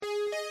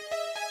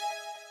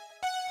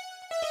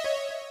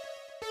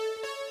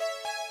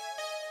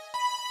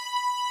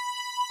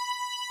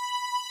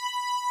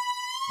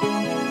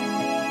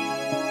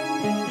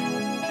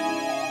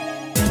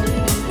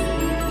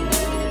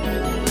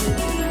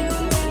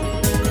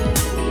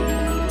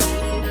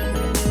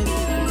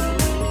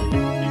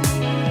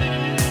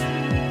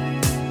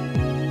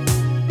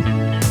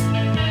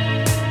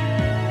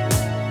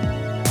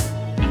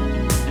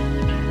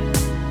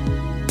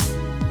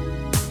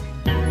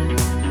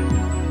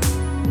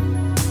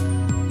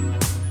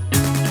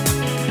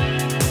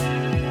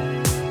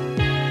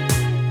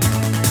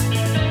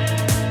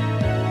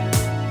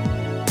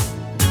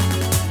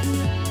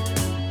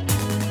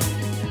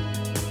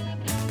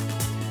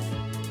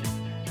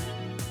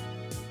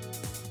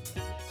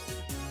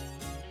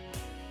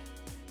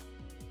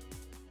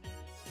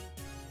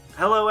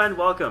Hello and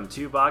welcome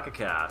to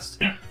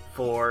BakaCast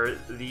for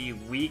the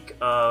week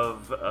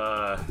of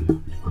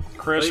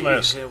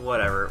Christmas.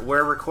 Whatever.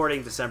 We're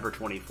recording December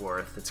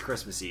 24th. It's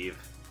Christmas Eve.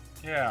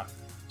 Yeah.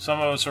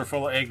 Some of us are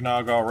full of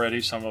eggnog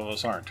already, some of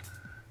us aren't.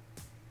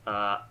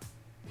 I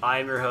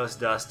am your host,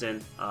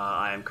 Dustin.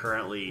 I am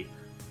currently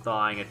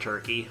thawing a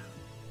turkey.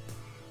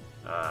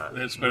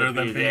 It's better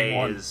than being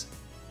one.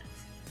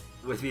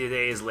 With me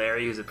today is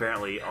Larry, who's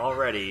apparently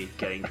already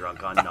getting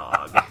drunk on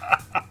nog.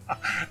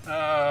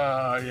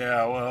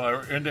 Yeah, well,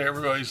 into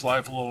everybody's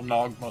life, a little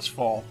nog must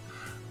fall.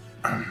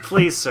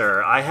 Please,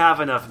 sir, I have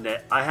enough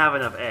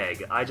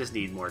egg. I just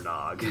need more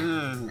nog.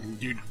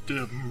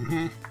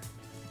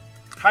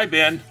 Hi,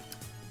 Ben.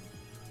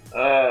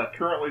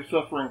 Currently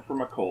suffering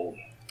from a cold.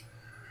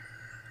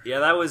 Yeah,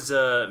 that was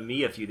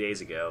me a few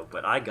days ago,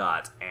 but I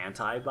got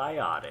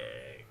antibiotics.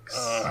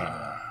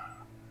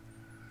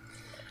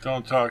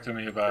 Don't talk to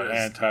me about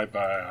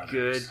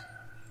antibiotics.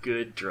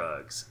 Good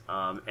drugs.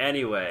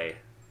 Anyway,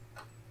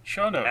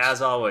 show notes.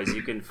 As always,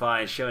 you can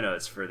find show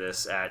notes for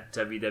this at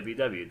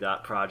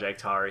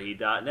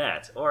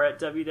www.projectharuhi.net or at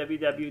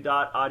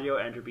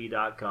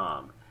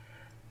www.audioentropy.com.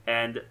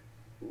 And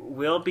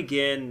we'll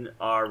begin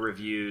our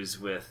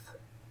reviews with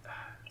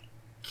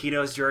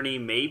Kino's Journey,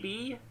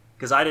 maybe?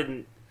 Because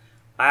I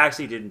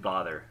actually didn't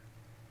bother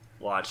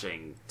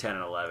watching 10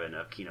 and 11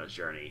 of Kino's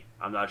Journey.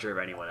 I'm not sure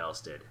if anyone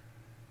else did.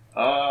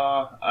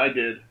 I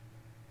did.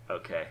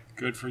 Okay.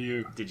 Good for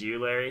you. Did you,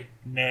 Larry?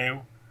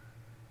 No.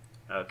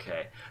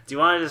 Okay. Do you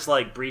want to just,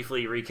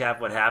 briefly recap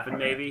what happened,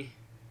 maybe?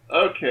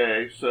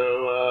 Okay,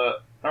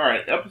 so,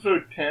 alright,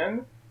 episode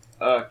 10,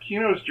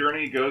 Kino's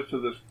Journey goes to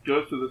this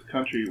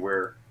country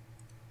where,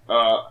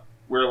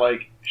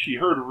 she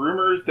heard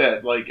rumors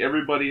that,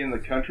 everybody in the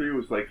country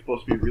was,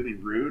 supposed to be really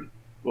rude.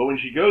 But when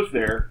she goes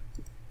there,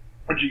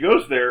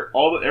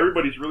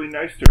 everybody's really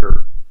nice to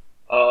her.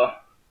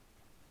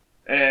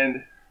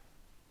 And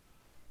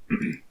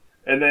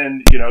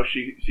then,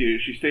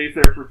 she stays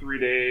there for 3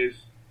 days,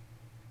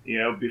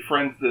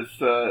 befriends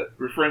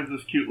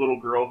this cute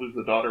little girl who's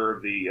the daughter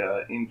of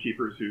the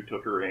innkeepers who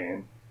took her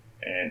in,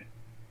 and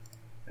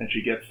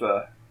she gets,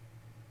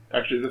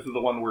 actually this is the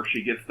one where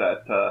she gets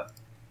the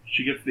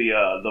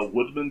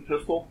woodsman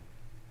pistol.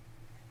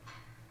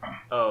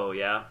 Oh,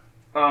 yeah?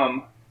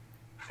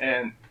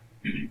 And,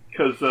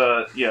 because,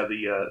 the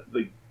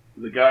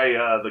guy,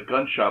 the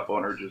gun shop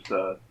owner just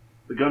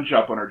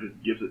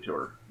gives it to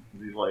her.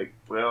 He's like,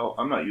 well,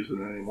 I'm not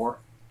using it anymore.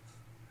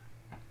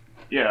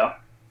 Yeah.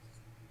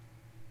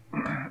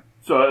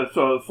 So it's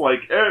so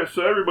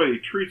everybody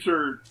treats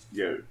her,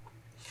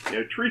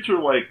 treats her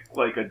like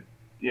a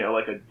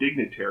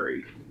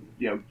dignitary,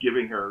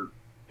 giving her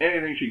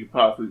anything she could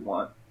possibly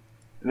want.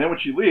 And then when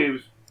she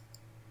leaves,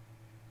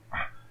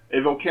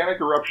 a volcanic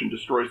eruption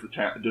destroys the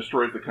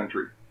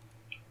country.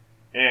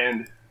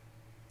 And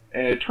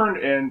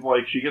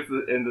she gets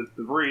in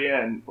the very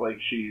end,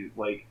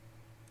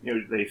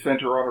 they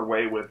sent her on her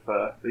way with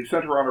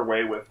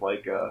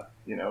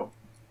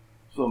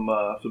some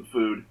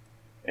food,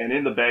 and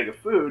in the bag of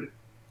food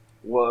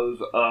was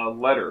a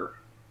letter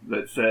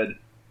that said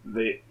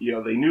they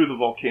knew the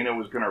volcano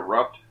was going to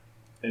erupt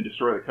and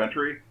destroy the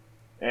country,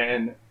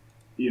 and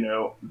they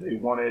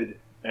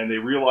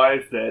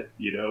realized that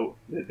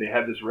that they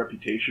had this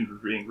reputation for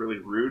being really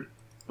rude,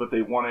 but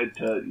they wanted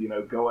to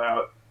go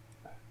out.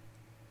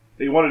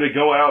 They wanted to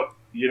go out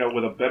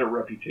with a better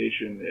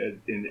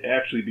reputation and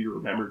actually be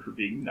remembered for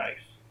being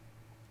nice.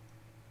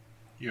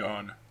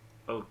 Yawn.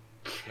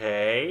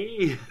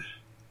 Okay.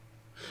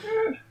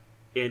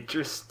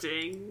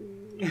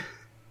 Interesting.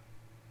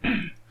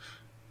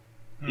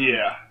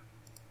 Yeah.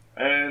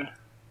 And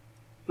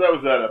so that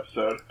was that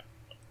episode.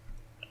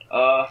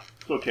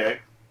 It's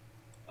okay.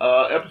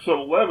 Episode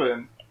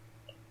 11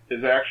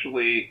 is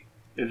actually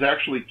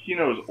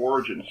Kino's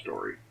origin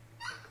story.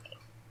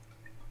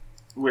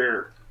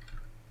 Where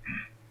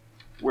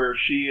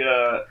she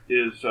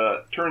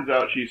turns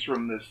out she's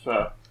from this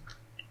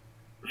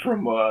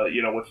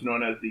what's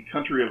known as the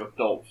country of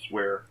adults,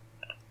 where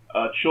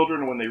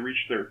children, when they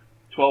reach their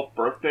 12th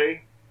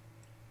birthday,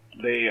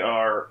 they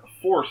are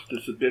forced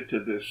to submit to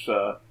this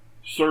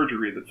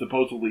surgery that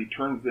supposedly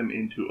turns them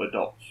into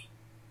adults.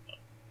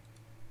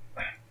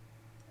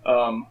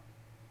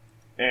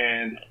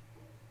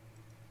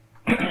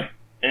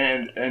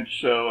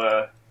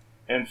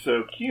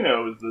 So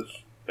Kino is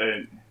this,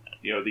 the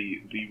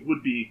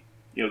would-be,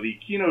 the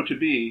Kino to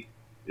be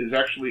is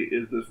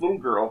this little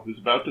girl who's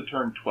about to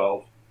turn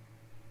 12,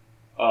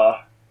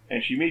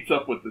 and she meets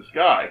up with this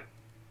guy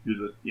who's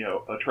a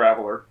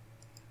traveler,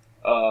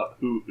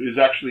 who is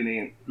actually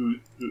named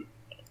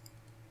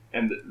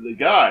and the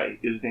guy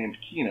is named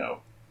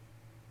Kino,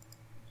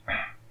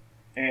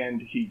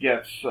 and he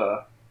gets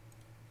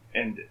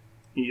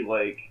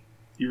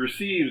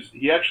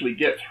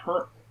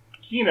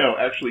Kino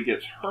actually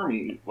gets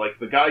Hermes,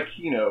 the guy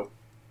Kino,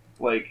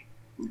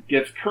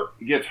 gets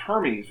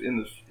Hermes in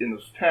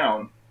this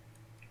town,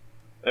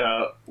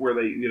 where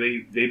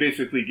they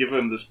basically give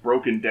him this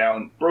broken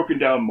down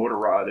motor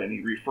rod, and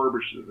he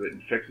refurbishes it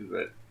and fixes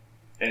it,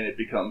 and it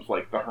becomes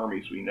like the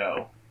Hermes we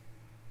know.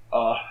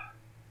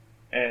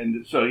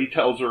 And so he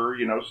tells her,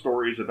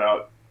 stories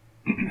about,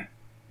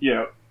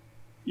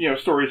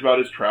 stories about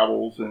his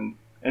travels, and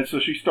so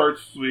she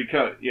starts to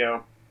become,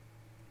 so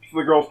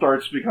the girl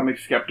starts becoming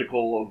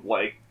skeptical of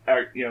like,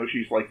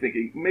 she's like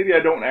thinking, maybe I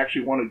don't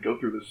actually want to go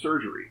through this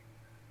surgery.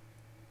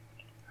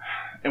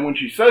 And when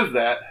she says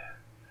that,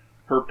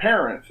 her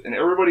parents and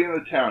everybody in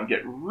the town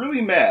get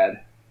really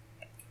mad,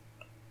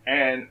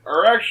 and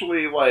are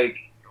actually like,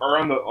 are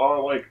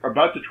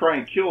about to try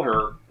and kill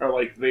her, or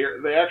like they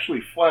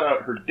actually flat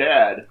out, her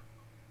dad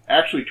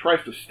actually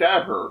tries to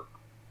stab her,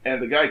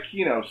 and the guy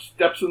Kino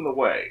steps in the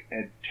way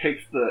and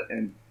takes the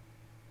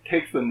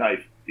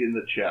knife in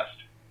the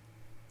chest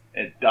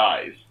and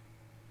dies.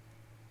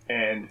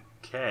 And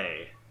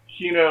Okay.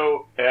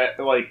 Kino at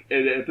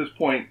this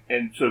point,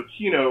 and so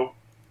Kino,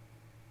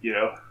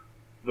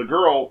 the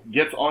girl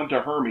gets onto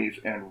Hermes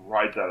and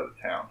rides out of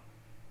the town.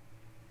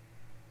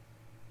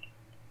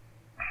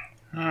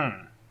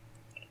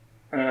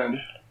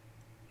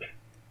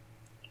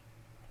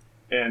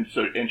 And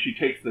she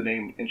takes the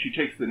name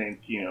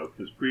Kino,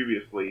 because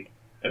previously,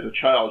 as a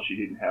child, she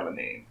didn't have a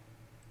name.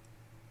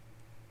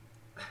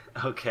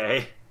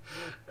 Okay.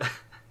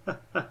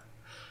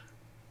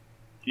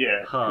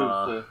 Yeah.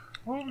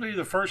 Well, maybe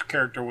the first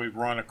character we've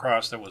run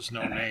across that was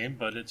no name,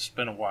 but it's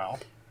been a while.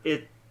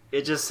 It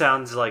just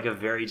sounds like a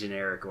very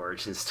generic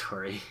origin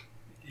story.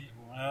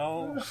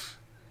 Well,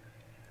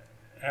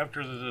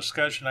 after the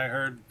discussion I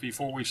heard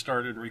before we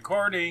started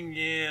recording,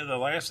 the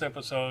last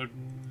episode,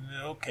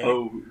 okay.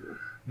 Oh,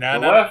 the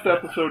last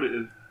episode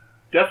is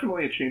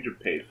definitely a change of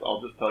pace.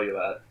 I'll just tell you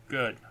that.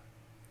 Good.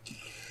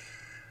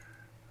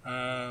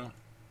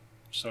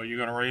 So you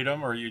gonna rate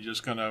them, or are you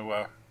just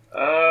gonna?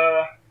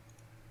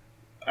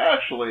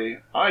 Actually,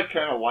 I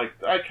kind of like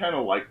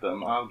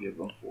them. I'll give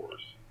them 4s.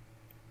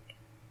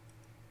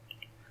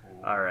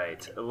 All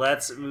right,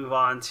 let's move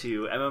on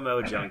to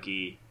MMO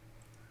Junkie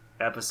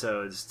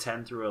episodes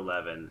 10 through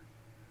 11.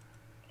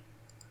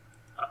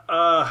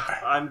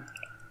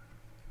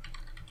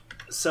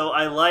 So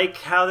I like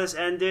how this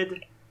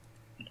ended,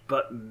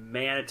 but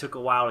man, it took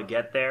a while to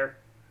get there.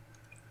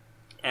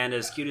 And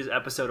as cute as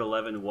episode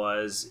 11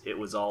 was, it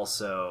was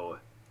also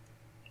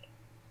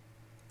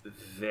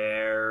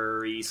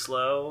very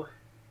slow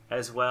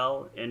as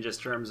well, in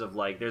just terms of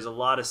like, there's a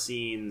lot of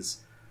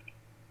scenes.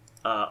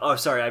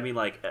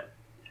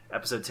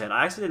 Episode 10.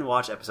 I actually didn't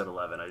watch episode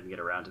 11. I didn't get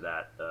around to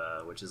that,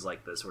 which is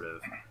like the sort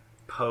of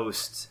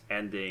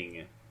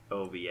post-ending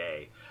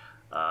OVA.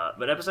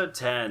 But episode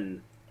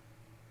 10,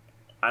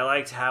 I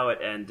liked how it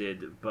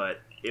ended, but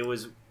it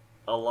was,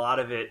 a lot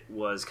of it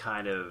was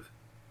kind of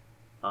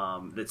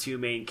the two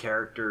main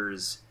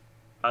characters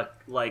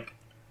like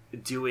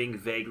doing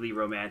vaguely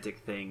romantic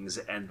things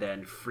and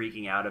then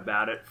freaking out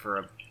about it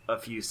for a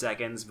few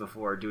seconds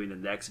before doing the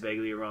next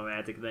vaguely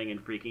romantic thing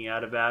and freaking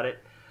out about it.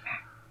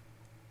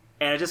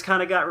 And it just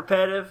kind of got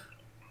repetitive.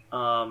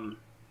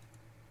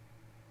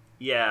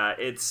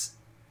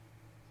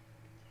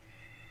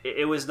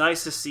 It was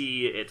nice to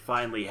see it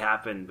finally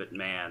happen, but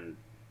man,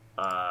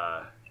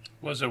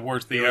 was it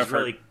worth the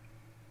effort?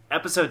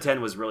 Episode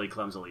 10 was really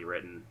clumsily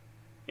written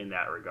in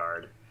that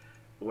regard,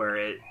 where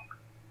it,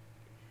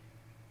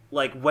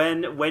 like,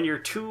 when your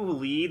two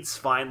leads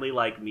finally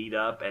like meet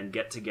up and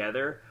get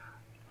together,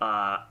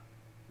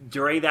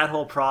 during that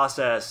whole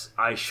process,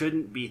 I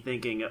shouldn't be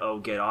thinking, "Oh,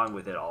 get on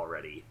with it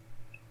already."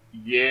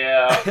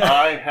 Yeah,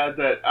 I had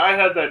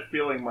that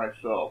feeling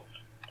myself.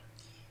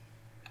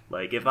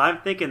 Like, if I'm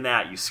thinking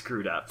that, you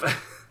screwed up.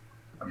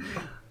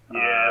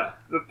 Yeah.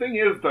 The thing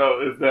is,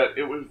 though, is that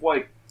it was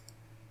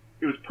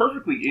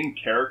perfectly in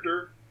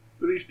character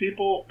for these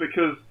people,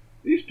 because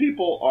these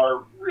people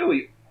are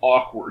really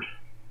awkward.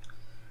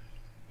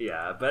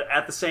 Yeah, but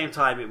at the same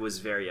time, it was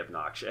very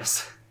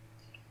obnoxious.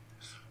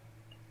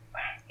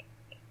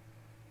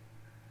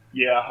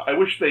 Yeah, I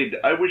wish this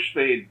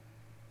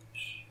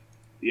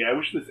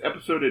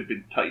episode had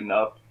been tightened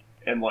up,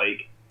 and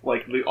like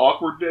the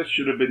awkwardness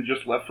should have been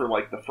just left for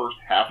like the first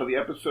half of the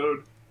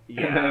episode.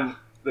 Yeah. And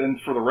then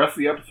for the rest of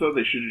the episode,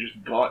 they should have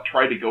just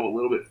tried to go a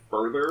little bit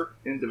further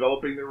in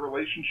developing their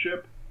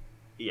relationship.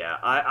 Yeah,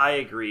 I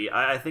agree.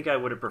 I think I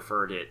would have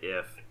preferred it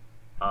if,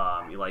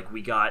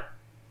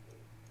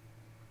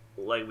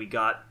 we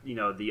got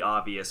the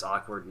obvious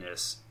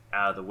awkwardness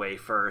out of the way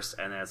first,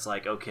 and then it's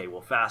like, okay, we'll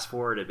fast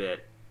forward a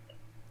bit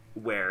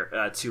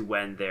to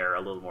when they're a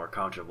little more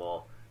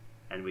comfortable,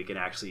 and we can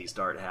actually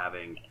start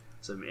having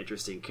some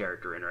interesting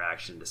character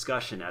interaction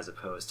discussion, as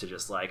opposed to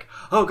just like,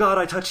 "Oh God,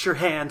 I touched your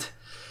hand,"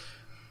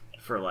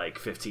 for like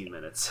 15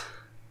 minutes.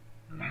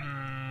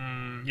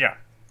 Yeah.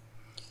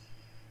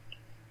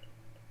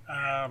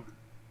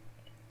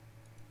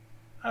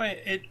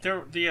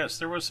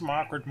 There was some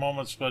awkward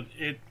moments, but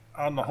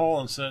on the whole,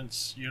 and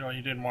since you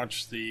didn't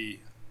watch the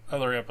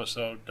other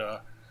episode,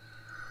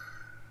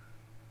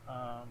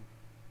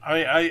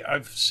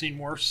 I've seen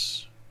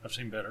worse. I've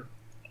seen better.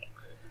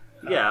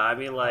 Yeah, I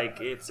mean, like,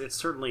 it's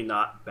certainly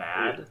not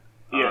bad.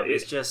 Yeah,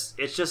 it's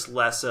just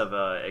less of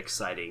a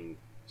exciting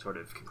sort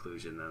of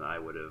conclusion than I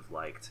would have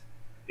liked.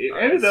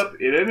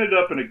 it ended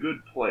up in a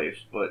good place,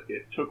 but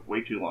it took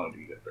way too long to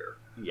get there.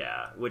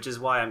 Yeah, which is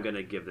why I'm going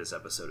to give this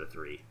episode a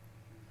 3.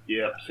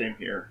 Yeah, same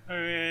here.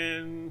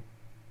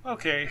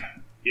 Okay.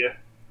 Yeah.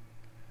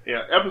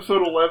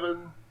 Episode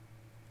 11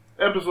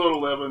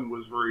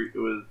 was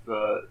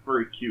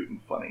very cute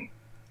and funny.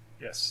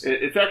 Yes.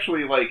 It's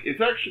actually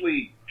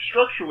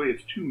structurally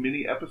it's 2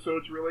 mini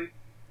episodes really.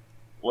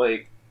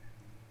 Like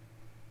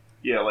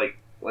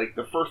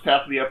the first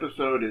half of the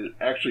episode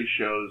actually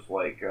shows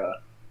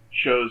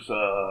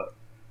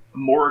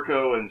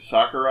Moriko and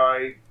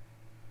Sakurai,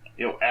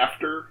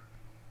 after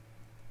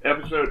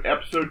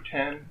episode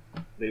 10,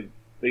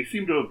 they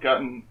seem to have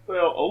gotten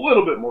a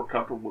little bit more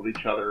comfortable with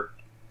each other,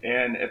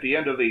 and at the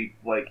end of the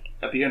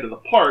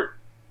part,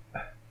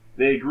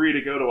 they agree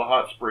to go to a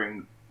hot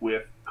spring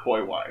with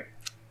Koiwai.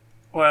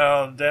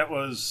 Well, that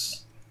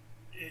was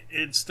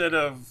instead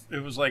of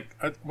it was like,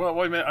 well,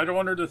 wait a minute, I don't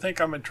want her to think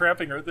I'm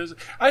entrapping her.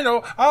 I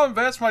know,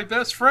 that's my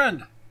best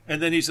friend.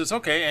 And then he says,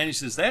 okay, and he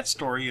says that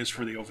story is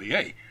for the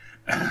OVA.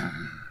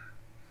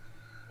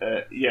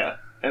 Yeah,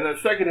 and the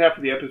second half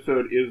of the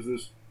episode is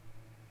this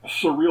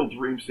surreal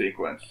dream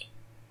sequence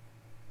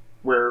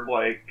where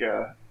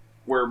Moriko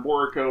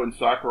and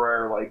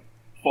Sakurai are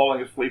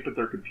falling asleep at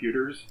their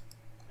computers,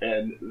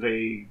 and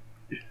they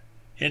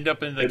end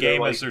up in the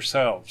game as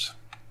themselves.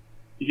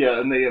 Yeah,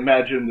 and they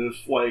imagine this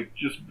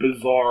just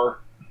bizarre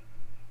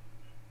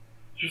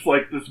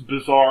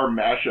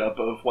mashup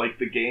of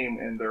the game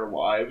and their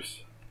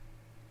lives.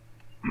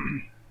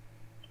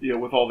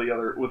 With all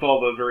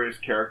the various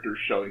characters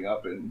showing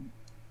up in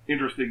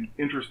interesting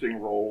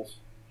roles,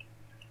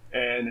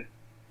 and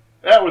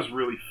that was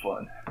really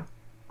fun.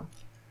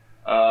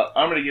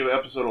 I'm going to give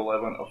episode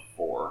 11 a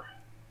 4.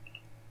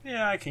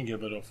 Yeah, I can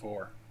give it a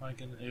 4.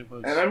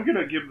 And I'm going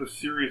to give the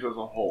series as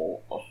a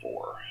whole a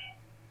 4.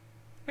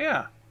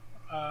 Yeah.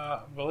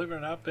 Believe it or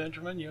not,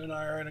 Benjamin, you and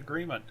I are in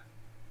agreement.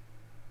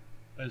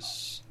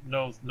 It's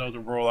no to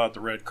roll out the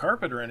red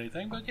carpet or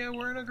anything, but yeah,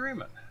 we're in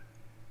agreement.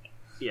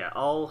 Yeah,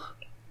 I'll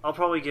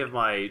probably give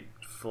my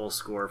full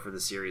score for the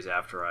series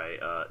after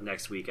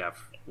next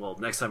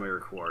time we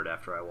record,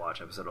 after I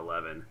watch episode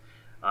 11.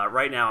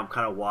 Right now, I'm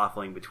kind of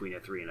waffling between a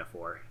 3 and a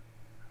 4.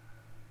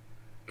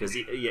 Because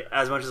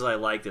as much as I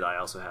liked it, I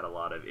also had a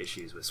lot of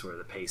issues with sort of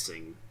the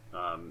pacing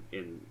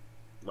in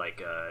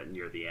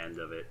near the end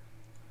of it.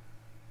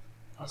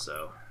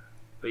 So,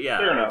 but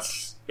yeah,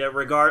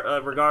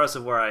 regardless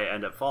of where I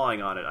end up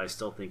falling on it, I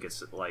still think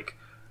it's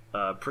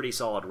a pretty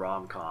solid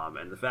rom-com,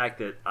 and the fact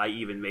that I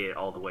even made it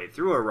all the way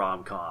through a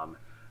rom-com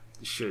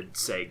should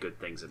say good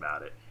things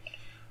about it.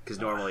 Because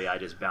normally I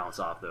just bounce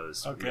off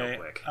those real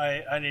quick.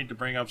 I need to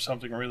bring up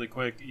something really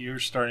quick. You're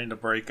starting to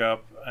break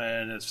up,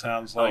 and it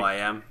sounds like... Oh, I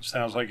am?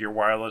 Sounds like your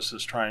wireless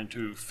is trying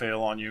to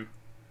fail on you.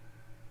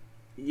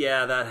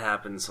 Yeah, that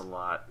happens a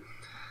lot.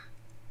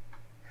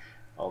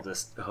 I'll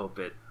just hope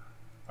it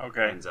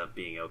ends up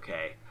being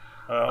okay.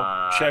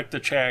 Check the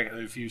chat.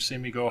 If you see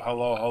me go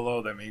hello,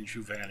 hello, that means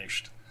you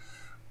vanished.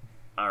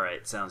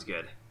 Alright, sounds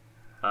good.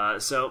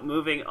 So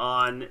moving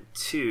on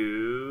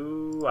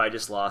to... I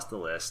just lost the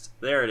list.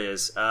 There it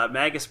is.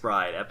 Magus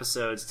Bride,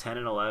 episodes 10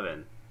 and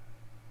 11.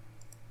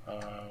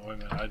 Wait a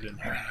minute, I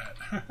didn't hear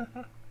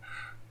that.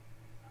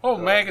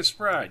 Magus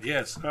Bride,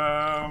 yes.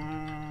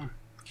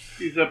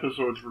 These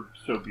episodes were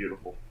so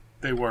beautiful.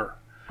 They were.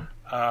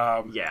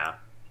 Yeah.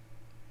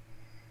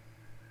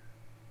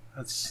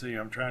 Let's see,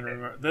 I'm trying to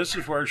remember. This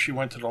is where she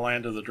went to the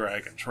land of the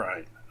dragons,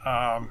 right?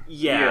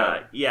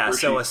 Yeah.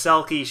 So a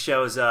Selkie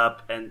shows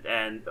up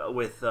and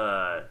with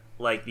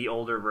the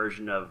older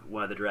version of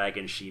one of the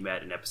dragons she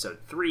met in episode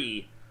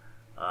 3,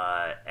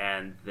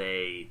 and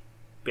they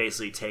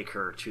basically take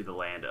her to the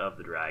land of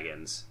the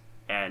dragons,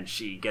 and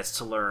she gets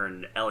to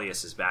learn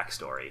Elias's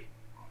backstory.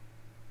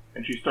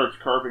 And she starts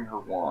carving her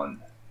wand.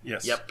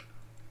 Yes. Yep.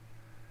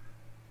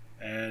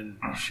 And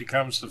she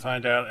comes to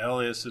find out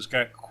Elias has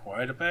got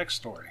quite a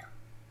backstory.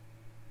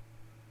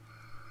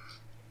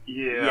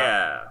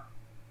 Yeah.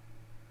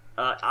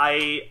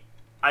 I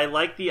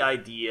like the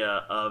idea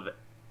of,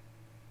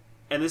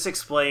 and this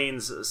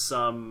explains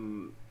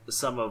some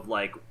of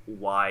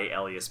why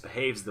Elias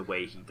behaves the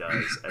way he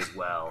does as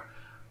well.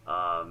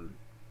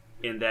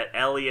 In that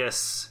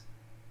Elias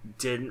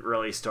didn't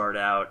really start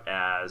out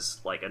as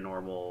a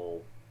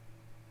normal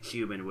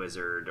human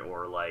wizard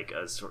or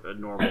a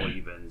normal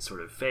even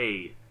sort of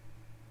fae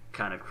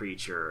kind of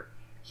creature.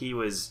 He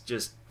was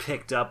just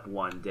picked up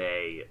one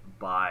day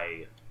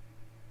by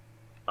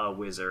a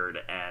wizard,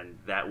 and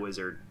that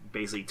wizard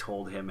basically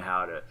taught him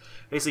how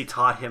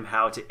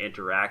to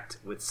interact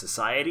with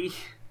society.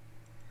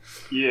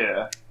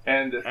 Yeah,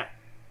 and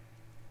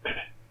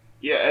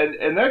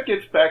that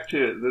gets back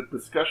to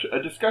a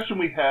discussion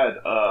we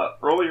had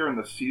earlier in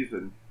the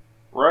season,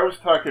 where I was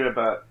talking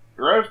about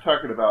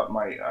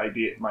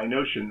my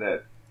notion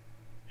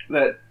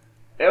that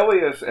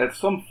Elias at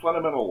some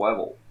fundamental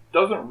level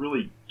doesn't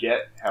really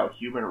get how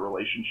human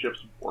relationships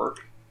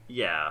work.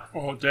 Yeah.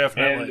 Oh,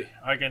 definitely.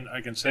 And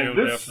I can say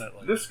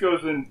definitely. This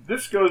goes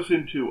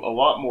into a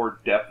lot more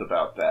depth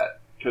about that,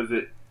 because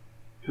it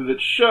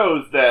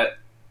shows that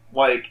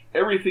like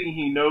everything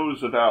he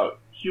knows about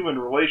human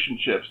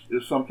relationships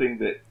is something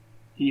that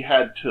he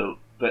had to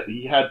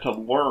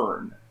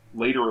learn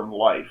later in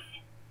life,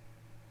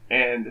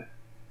 and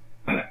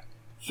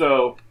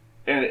so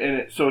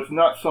so it's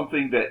not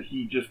something that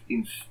he just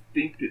he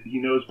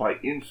knows by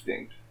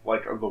instinct,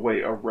 like the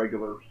way a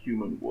regular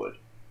human would.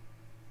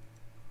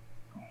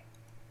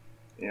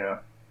 Yeah.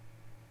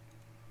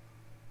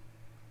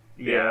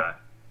 Yeah.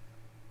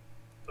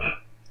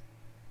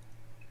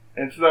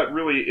 And so that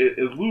really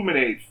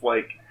illuminates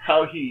like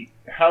how he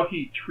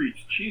treats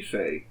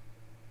Chisei,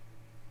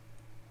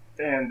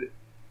 and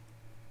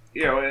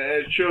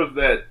it shows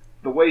that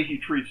the way he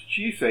treats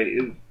Chisei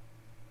is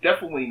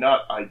definitely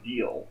not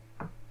ideal.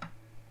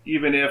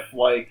 Even if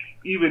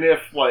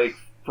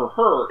for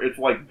her it's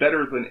like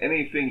better than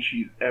anything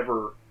she's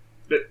ever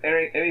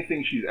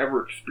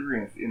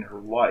experienced in her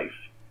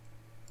life.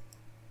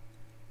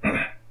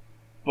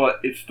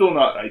 But it's still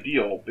not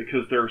ideal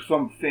because there are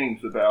some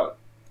things about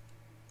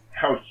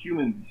how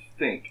humans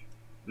think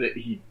that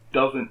he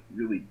doesn't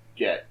really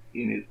get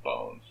in his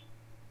bones.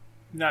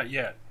 Not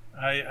yet.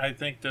 I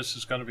think this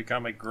is going to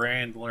become a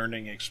grand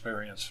learning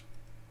experience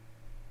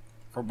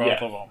for both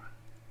of them.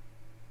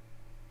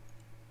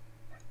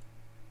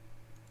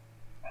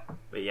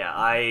 But yeah,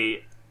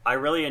 I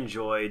really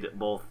enjoyed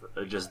both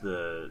just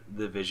the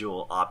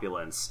visual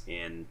opulence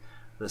in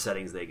the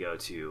settings they go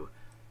to,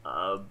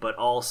 but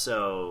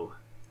also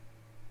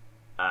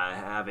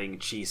having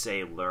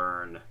Chisei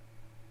learn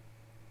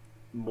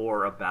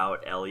more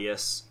about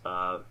Elias,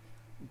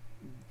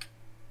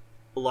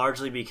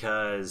 largely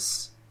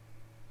because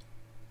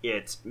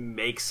it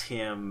makes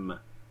him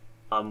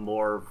a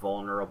more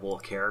vulnerable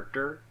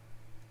character,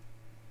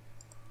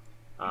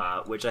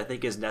 which I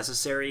think is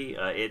necessary.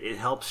 It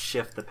helps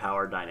shift the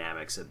power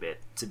dynamics a bit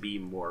to be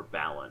more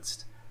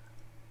balanced,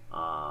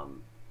 so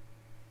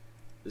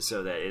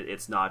that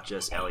it's not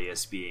just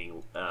Elias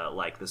being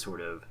like the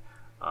sort of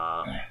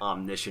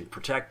omniscient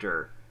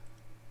protector,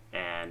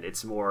 and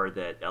it's more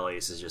that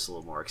Elias is just a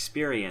little more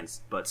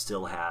experienced, but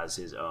still has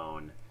his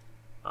own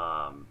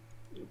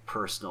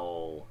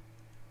personal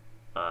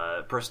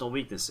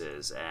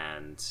weaknesses,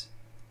 and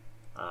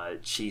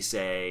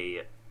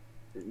Chisei,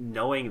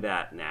 knowing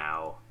that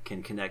now,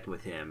 can connect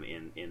with him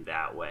in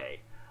that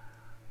way.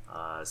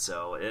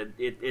 So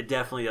it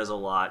definitely does a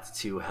lot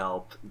to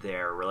help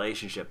their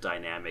relationship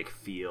dynamic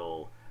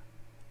feel,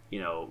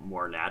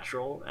 more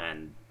natural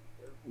and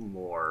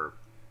more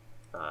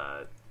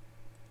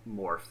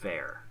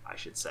fair, I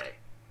should say.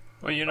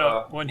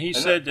 Well, when he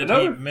said that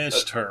he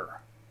missed her,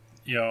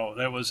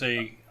 that was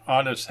a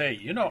honest, hey,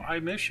 I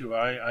miss you.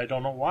 I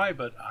don't know why,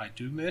 but I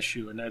do miss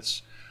you. And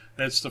that's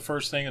the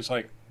first thing. It's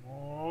like,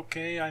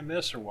 okay, I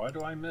miss her. Why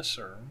do I miss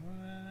her?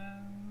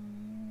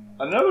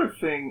 Another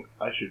thing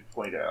I should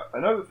bring up,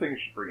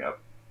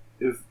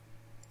 is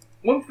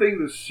one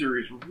thing this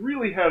series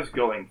really has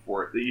going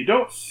for it that you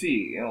don't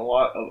see in a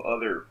lot of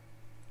other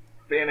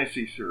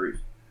fantasy series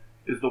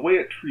is the way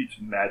it treats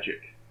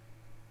magic.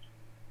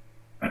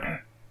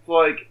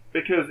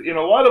 Because in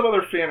a lot of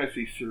other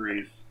fantasy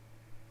series,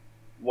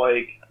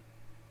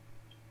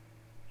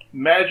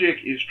 magic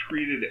is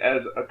treated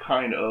as a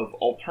kind of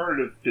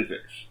alternative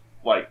physics,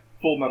 like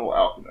Full Metal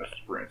Alchemist,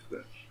 for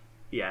instance.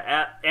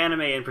 Yeah,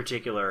 anime in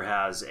particular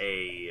has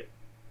a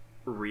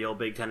real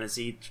big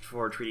tendency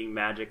for treating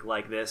magic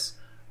like this.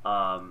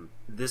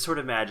 This sort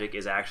of magic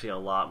is actually a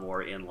lot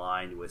more in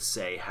line with,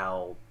 say,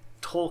 how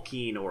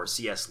Tolkien or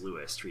C.S.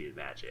 Lewis treated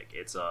magic.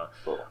 It's a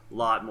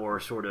lot more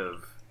sort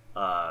of.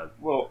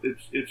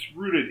 It's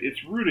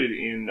rooted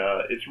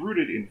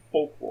in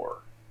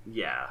folklore.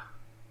 Yeah.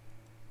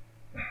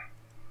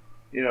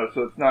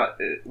 So it's not.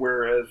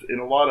 Whereas in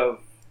a lot of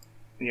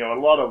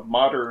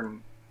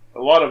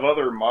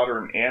other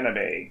modern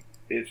anime,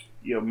 it's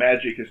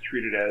magic is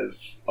treated as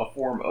a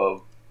form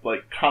of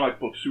like comic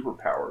book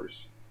superpowers.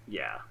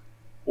 Yeah.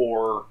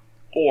 Or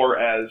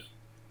as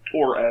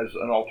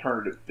an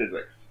alternative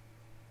physics.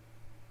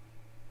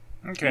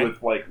 Okay.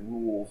 With like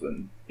rules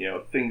and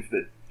things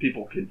that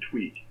people can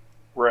tweak.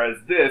 Whereas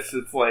this,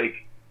 it's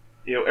like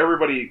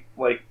everybody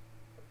like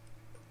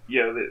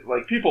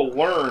people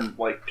learn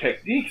like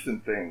techniques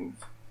and things,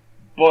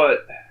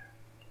 but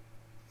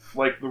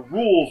like the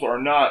rules are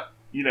not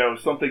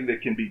something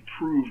that can be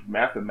proved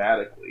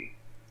mathematically.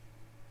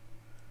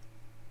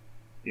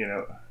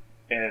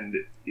 And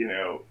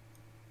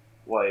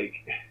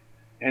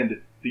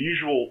the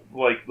usual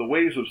the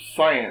ways of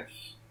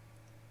science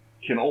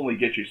can only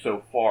get you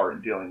so far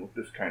in dealing with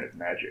this kind of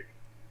magic.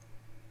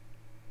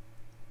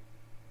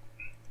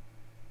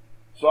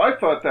 So I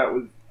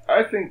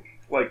think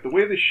the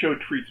way this show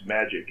treats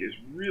magic is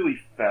really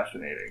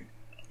fascinating.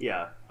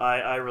 Yeah,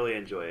 I really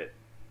enjoy it.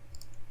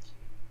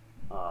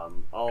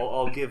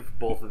 I'll give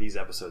both of these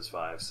episodes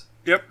 5s.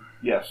 Yep.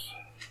 Yes.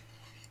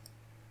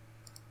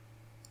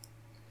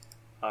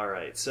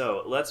 Alright,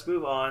 so let's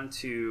move on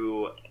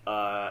to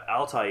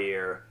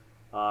Altair.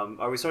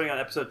 Are we starting on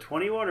episode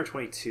 21 or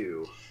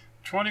 22?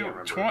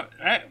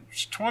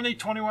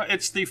 2021.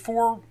 It's the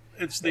four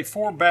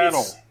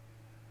battle.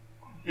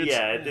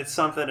 It's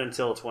something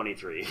until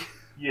 23.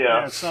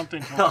 Yeah, it's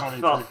something until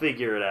 23. I'll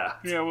figure it out.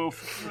 Yeah, we'll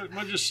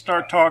just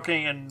start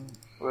talking and...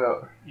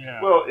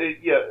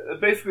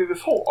 Basically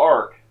this whole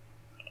arc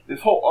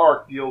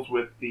deals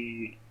with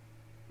the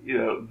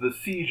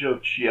siege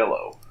of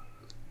Cielo.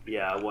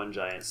 Yeah, one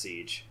giant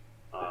siege.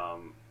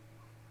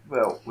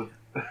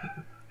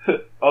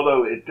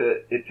 Although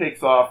it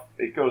takes off,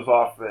 it goes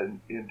off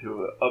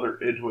into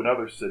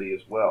another city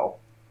as well.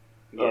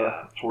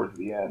 Towards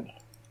the end,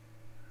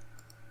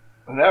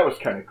 and that was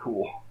kind of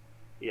cool.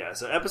 Yeah.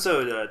 So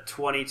episode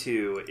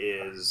 22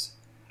 is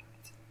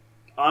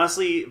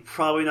honestly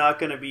probably not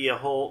going to be a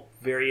whole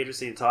very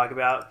interesting to talk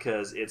about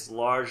because it's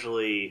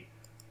largely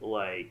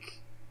like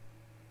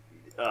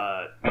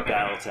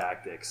battle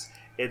tactics.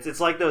 It's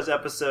like those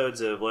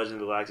episodes of Legend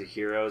of the Galactic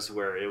Heroes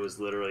where it was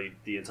literally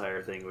the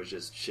entire thing was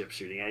just ships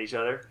shooting at each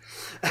other.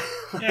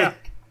 Yeah.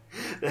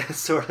 That's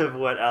sort of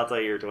what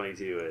Altair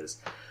 22 is.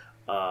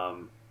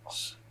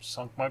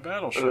 Sunk my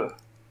battleship.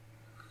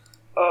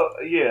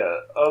 Yeah.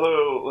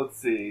 Although, let's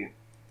see.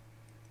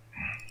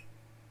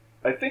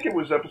 I think it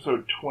was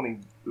episode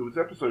 20. It was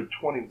episode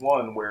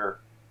 21 where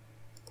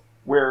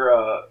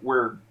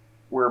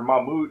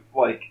Mammoet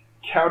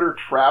counter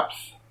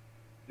traps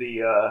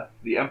the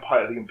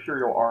Empire, the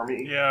Imperial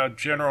Army. Yeah,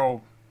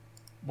 General,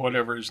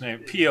 whatever his name,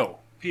 Pino.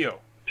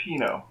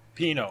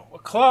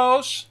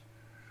 Close.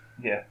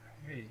 Yeah.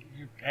 Hey,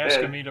 you're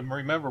asking me to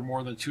remember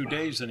more than 2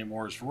 days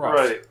anymore is rough.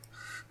 Right.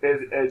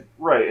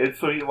 And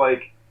so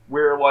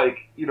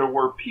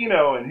where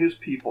Pino and his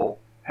people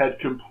had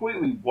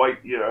completely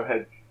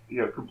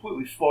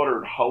completely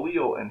slaughtered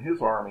Halil and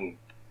his army,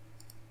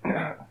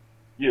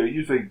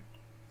 using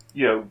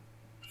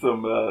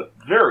some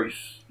very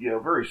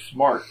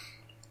smart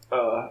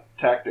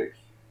tactics.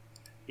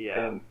 Yeah.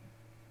 And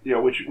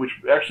which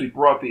actually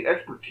brought the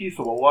expertise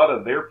of a lot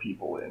of their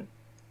people in.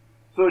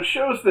 So it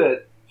shows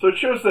that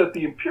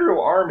the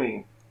Imperial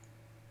Army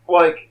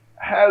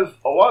has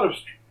a lot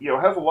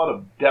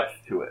of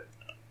depth to it.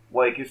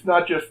 It's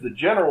not just the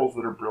generals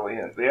that are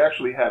brilliant. They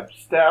actually have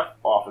staff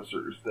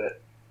officers that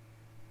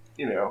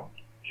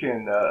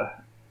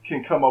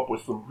can come up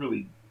with some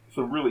really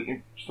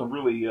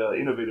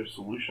innovative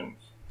solutions.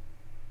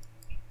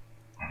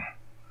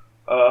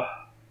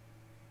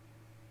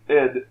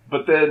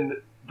 But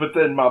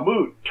then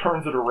Mammoet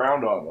turns it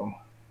around on them,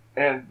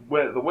 and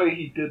the way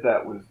he did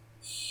that was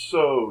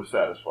so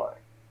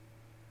satisfying.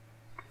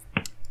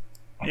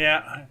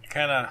 Yeah,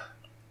 kind of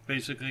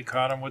basically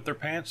caught them with their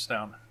pants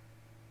down.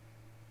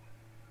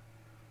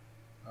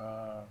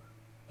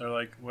 They're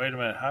like, wait a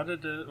minute, how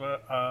did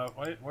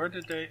where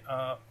did they,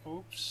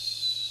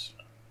 oops.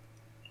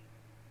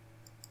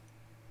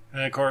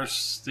 And of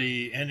course,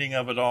 the ending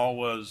of it all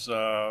was,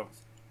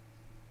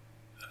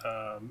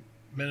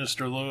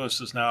 Minister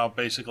Lewis is now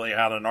basically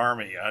out an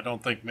army. I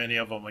don't think many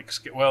of them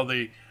escaped. Well,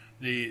 the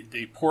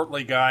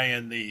portly guy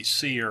and the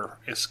seer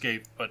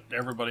escaped, but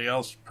everybody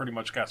else pretty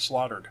much got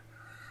slaughtered.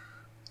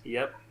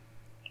 Yep.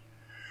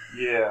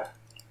 Yeah.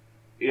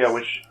 Yeah,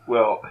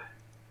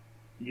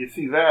 you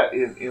see that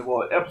in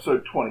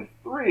episode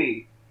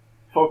 23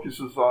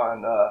 focuses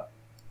on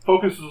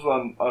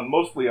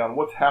mostly on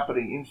what's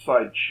happening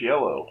inside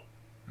Cielo,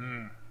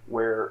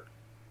 where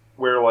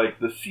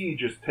the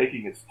siege is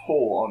taking its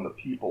toll on the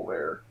people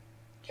there,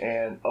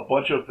 and a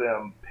bunch of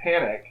them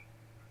panic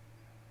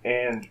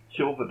and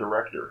kill the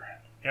director.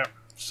 Yep,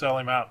 sell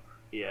him out.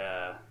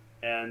 Yeah,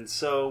 and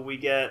so we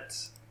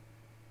get,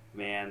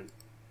 the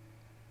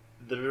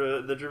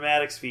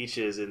dramatic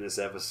speeches in this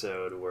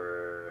episode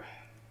were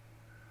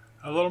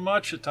a little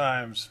much at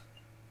times.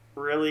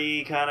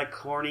 Really kind of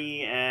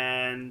corny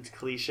and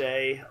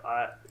cliche.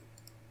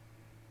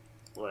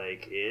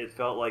 It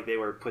felt like they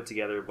were put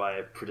together by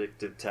a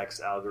predictive text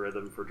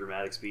algorithm for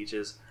dramatic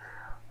speeches.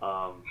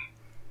 I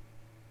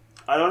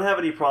don't have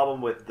any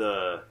problem with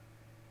the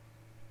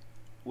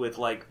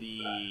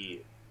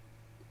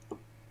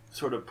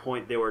sort of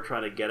point they were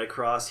trying to get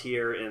across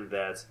here, in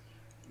that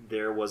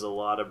there was a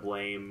lot of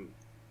blame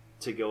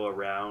to go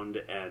around,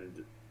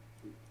 and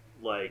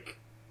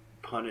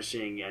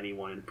punishing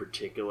anyone in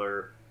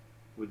particular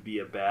would be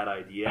a bad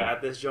idea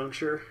at this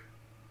juncture.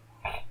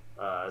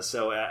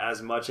 So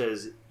as much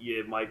as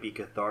it might be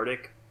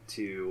cathartic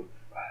to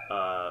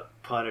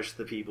punish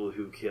the people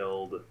who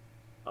killed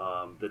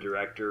the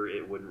director,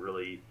 it wouldn't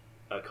really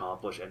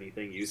accomplish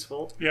anything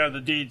useful. Yeah,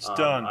 the deed's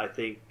done. I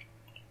think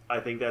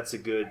that's a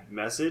good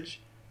message,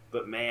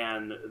 but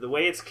man, the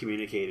way it's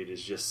communicated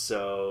is just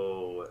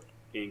so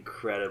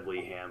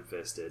incredibly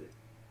ham-fisted.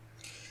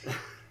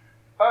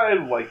 I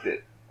liked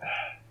it.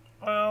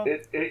 Well,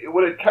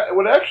 what it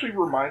actually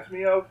reminds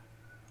me of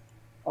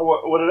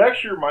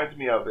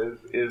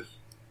is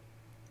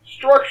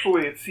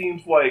structurally it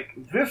seems like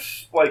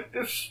this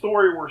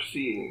story we're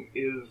seeing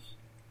is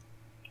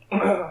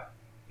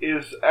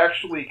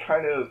actually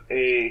kind of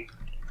a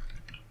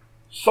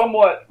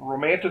somewhat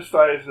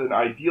romanticized and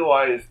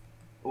idealized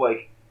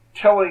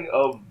telling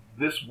of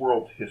this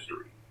world's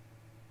history,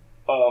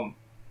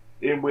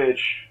 in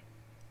which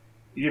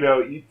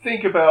you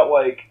think about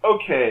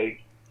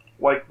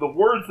the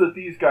words that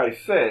these guys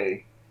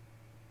say,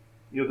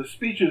 the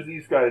speeches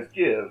these guys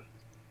give,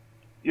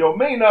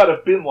 may not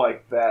have been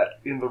like that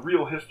in the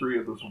real history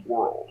of this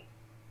world.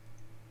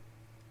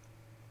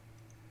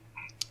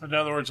 In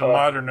other words, a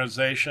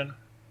modernization.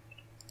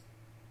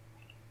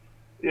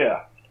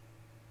 Yeah.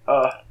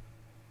 But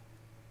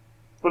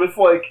it's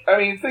like,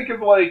 think of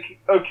the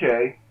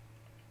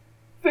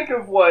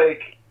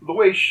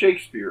way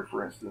Shakespeare,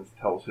 for instance,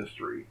 tells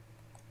history.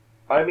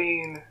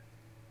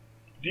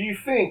 Do you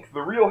think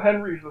the real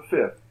Henry V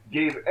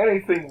gave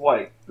anything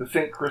like the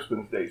St.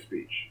 Crispin's Day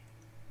speech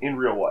in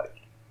real life?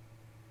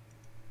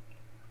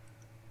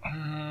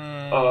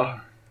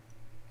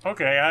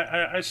 Okay,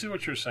 I see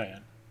what you're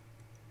saying.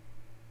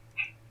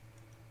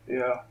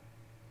 Yeah.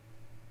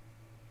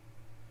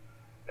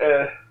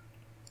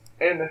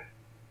 And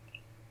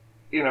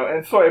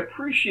so I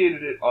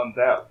appreciated it on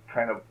that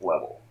kind of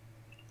level.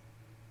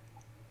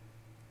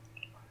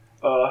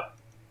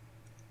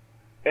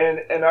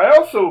 And I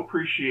also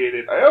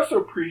appreciated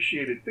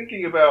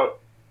thinking about,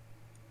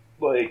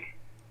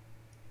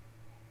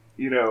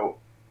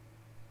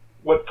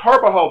 what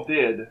Carbajal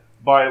did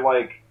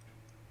by,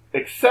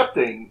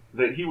 accepting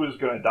that he was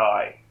going to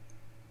die.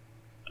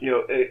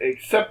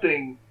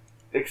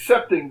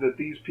 Accepting that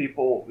these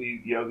people,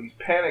 these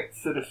panicked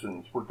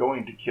citizens were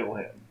going to kill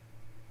him.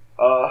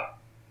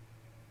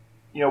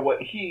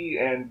 What he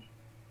and,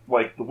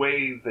 the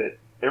way that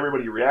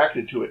everybody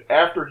reacted to it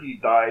after he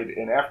died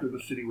and after the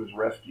city was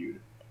rescued,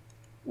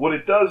 what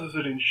it does is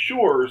it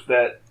ensures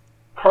that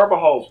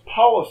Carbajal's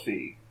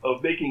policy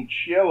of making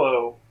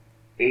Cielo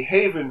a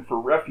haven for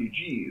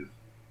refugees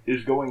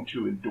is going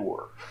to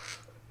endure.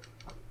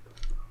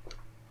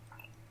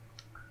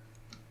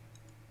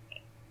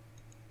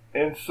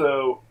 And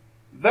so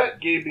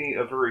that gave me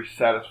a very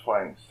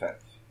satisfying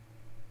sense.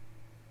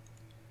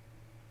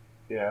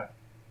 Yeah.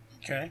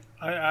 Okay,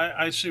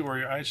 I see where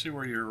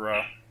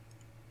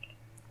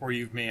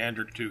you've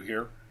meandered to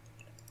here.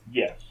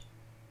 Yes.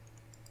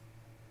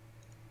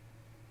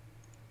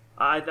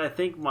 I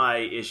think my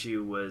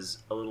issue was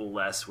a little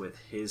less with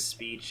his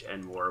speech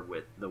and more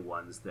with the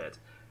ones that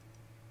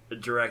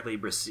directly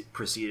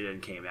preceded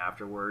and came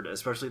afterward,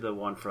 especially the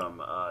one from,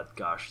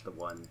 the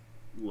one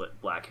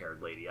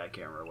black-haired lady. I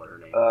can't remember what her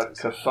name was.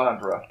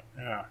 Cassandra.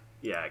 Yeah.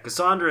 Yeah,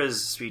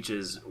 Cassandra's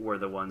speeches were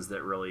the ones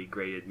that really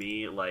grated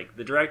me.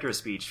 The director's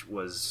speech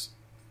was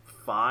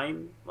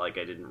fine. I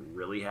didn't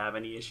really have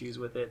any issues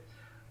with it.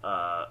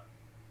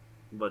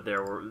 But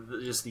there were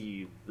just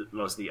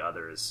most of the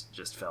others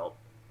just felt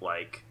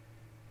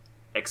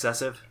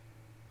excessive.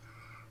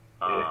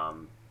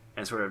 And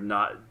sort of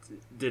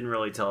didn't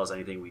really tell us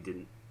anything we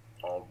didn't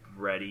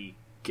already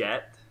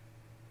get.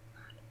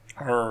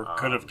 Or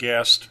could have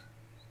guessed.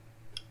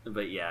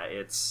 But yeah,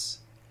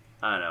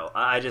 I don't know.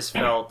 I just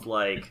felt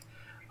like,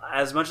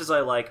 as much as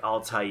I like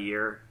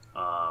Altair,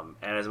 and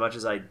as much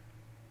as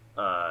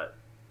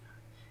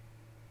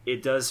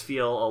it does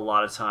feel a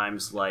lot of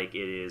times like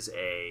it is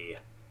a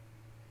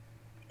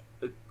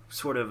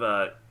sort of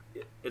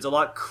it's a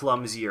lot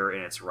clumsier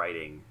in its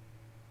writing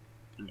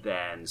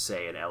than,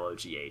 say, an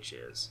LOGH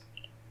is.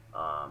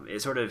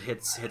 It sort of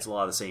hits a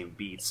lot of the same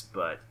beats,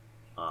 but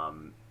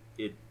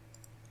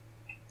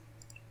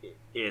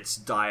its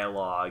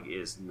dialogue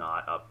is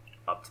not up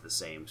to the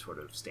same sort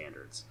of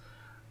standards,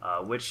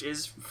 which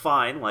is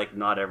fine.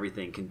 Not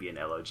everything can be an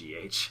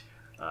LOGH,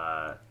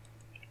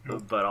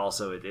 but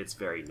also it's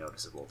very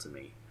noticeable to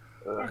me.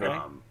 Okay.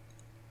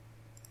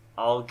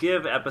 I'll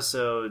give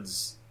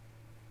episodes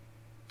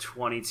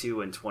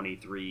 22 and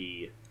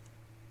 23.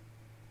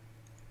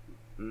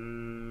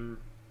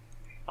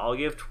 I'll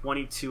give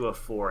 22 a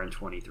 4 and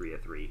 23 a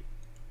 3.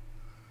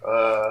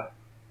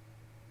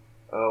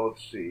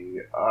 Let's see.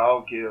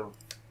 I'll give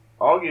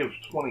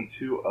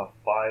 22 a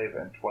 5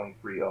 and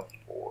 23 a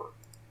 4.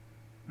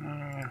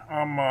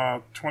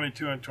 I'm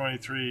 22 and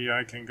 23.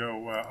 I can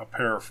go a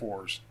pair of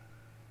 4s.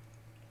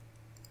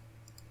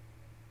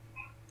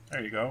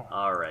 There you go.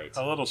 All right.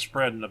 A little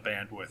spread in the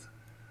bandwidth.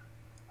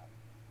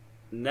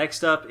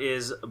 Next up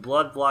is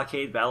Blood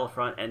Blockade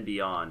Battlefront and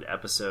Beyond,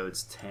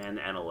 episodes 10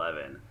 and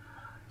 11.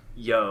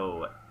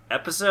 Yo,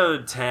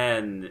 episode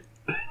 10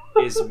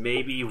 is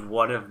maybe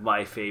one of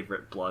my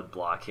favorite Blood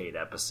Blockade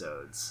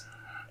episodes.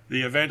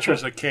 The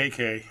Adventures of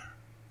KK.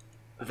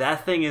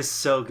 That thing is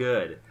so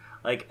good.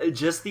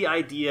 Just the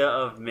idea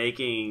of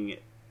making...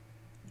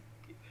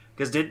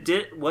 Because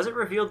was it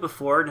revealed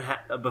before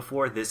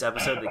this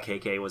episode that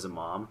KK was a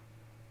mom?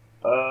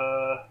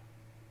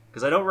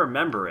 Because I don't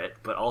remember it,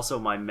 but also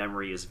my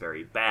memory is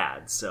very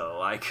bad,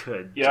 so I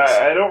could. Yeah,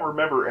 I don't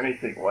remember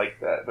anything like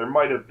that. There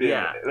might have been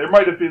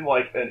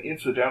an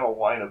incidental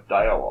line of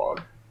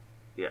dialogue.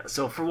 Yeah.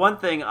 So for one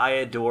thing, I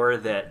adore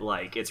that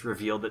it's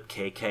revealed that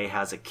KK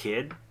has a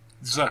kid.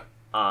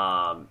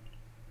 Well,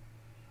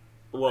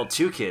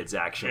 2 kids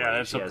actually.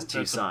 Yeah, she has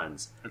 2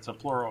 sons. It's a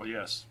plural,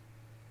 yes.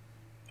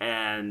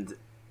 And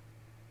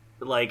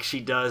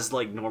she does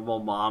normal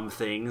mom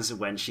things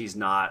when she's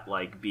not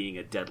being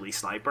a deadly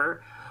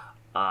sniper.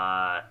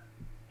 And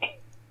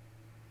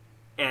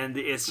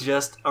it's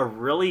just a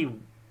really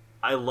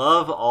I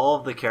love all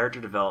of the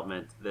character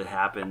development that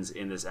happens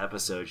in this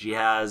episode. She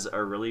has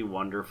a really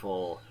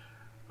wonderful,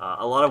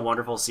 a lot of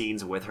wonderful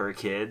scenes with her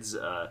kids,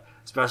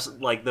 especially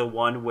like the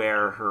one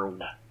where her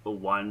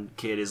one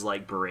kid is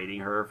like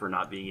berating her for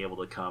not being able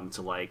to come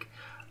to like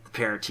the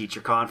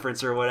parent-teacher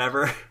conference or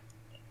whatever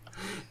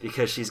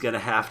because she's gonna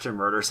have to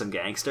murder some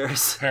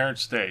gangsters.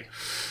 Parents' Day.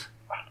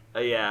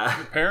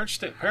 Yeah. Parents'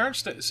 Day.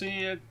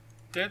 See,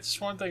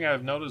 that's one thing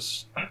I've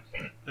noticed,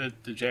 that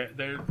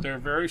they're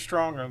very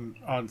strong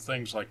on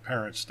things like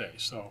Parents' Day.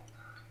 So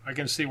I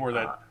can see where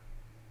that.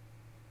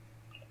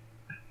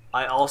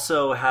 I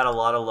also had a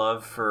lot of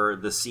love for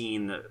the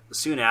scene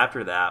soon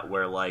after that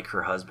where like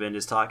her husband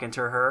is talking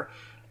to her,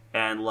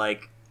 and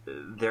like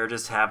they're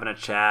just having a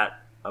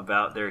chat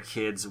about their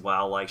kids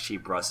while like she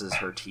brushes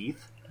her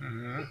teeth.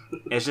 Mm-hmm.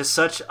 It's just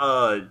such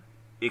a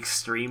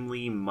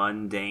extremely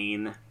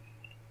mundane,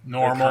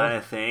 Normal kind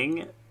of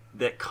thing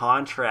that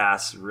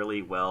contrasts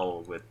really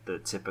well with the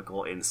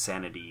typical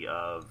insanity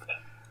of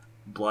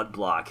Blood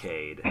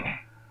Blockade.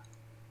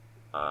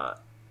 And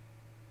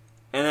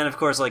then, of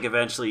course, like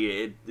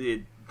eventually,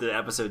 the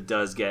episode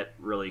does get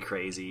really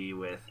crazy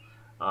with,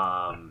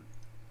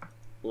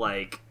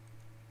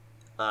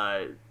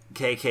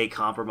 KK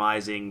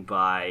compromising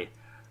by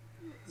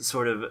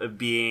sort of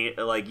being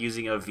like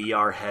using a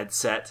VR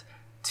headset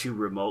to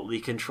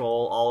remotely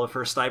control all of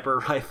her sniper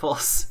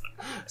rifles.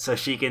 So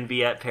she can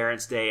be at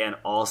Parents' Day and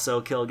also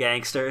kill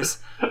gangsters.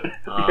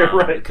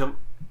 Right.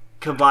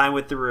 Combined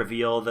with the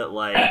reveal that,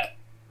 like,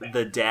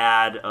 the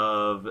dad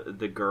of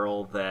the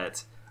girl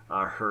that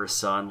her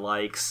son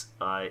likes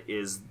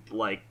is,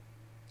 like,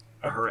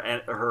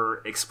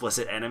 her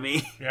explicit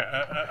enemy.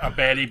 Yeah, a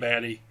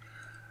baddie.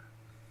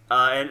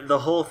 And the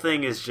whole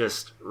thing is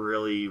just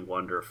really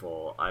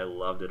wonderful. I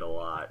loved it a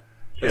lot.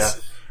 Yeah.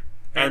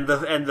 And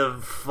the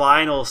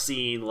final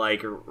scene,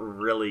 like,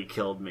 really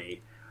killed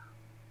me.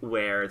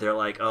 Where they're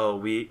like,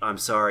 "Oh, I'm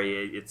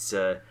sorry, it's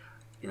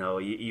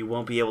you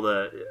won't be able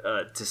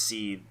to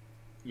see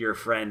your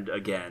friend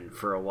again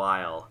for a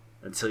while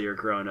until you're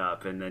grown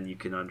up, and then you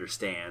can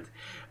understand."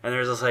 And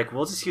they're just like,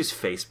 "We'll just use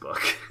Facebook."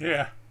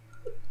 Yeah.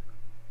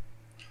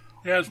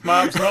 Yes,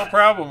 Mom's no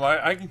problem.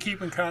 I can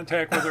keep in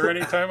contact with her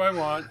anytime I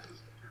want.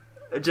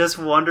 Just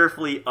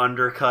wonderfully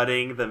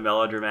undercutting the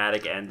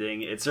melodramatic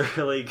ending. It's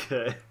really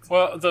good.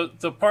 Well,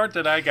 the part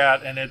that I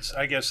got, and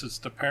I guess it's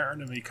the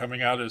parent in me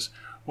coming out, is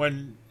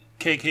when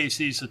KK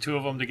sees the two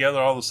of them together,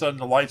 all of a sudden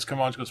the lights come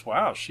on and she goes,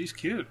 "Wow, she's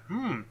cute.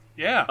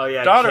 Yeah. Oh,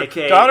 yeah,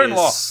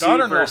 daughter-in-law. is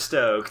super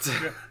stoked.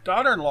 Yeah.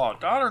 Daughter-in-law.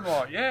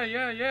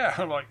 Yeah.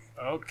 I'm like,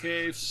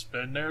 okay,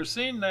 been there,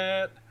 seen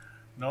that.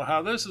 Know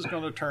how this is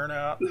going to turn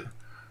out.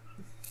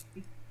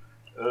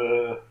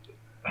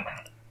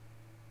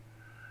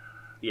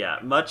 Yeah,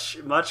 much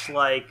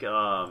like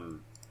the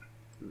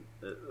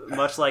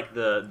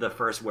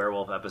first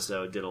werewolf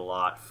episode did a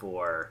lot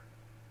for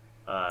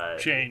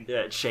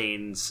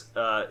Shane's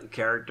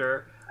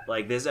character.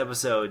 Like, this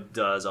episode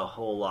does a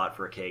whole lot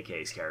for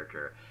KK's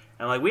character,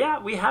 and like we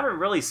haven't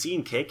really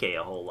seen KK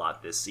a whole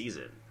lot this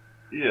season.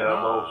 Yeah,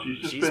 well,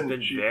 she's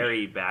been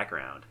very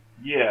background.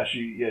 Yeah,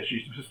 she's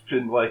just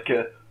been like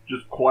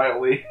just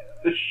quietly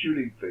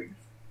shooting things.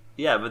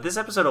 Yeah, but this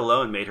episode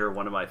alone made her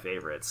one of my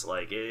favorites.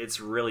 Like, it's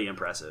really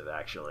impressive,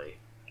 actually.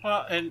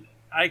 Well, and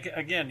I'm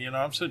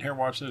sitting here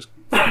watching this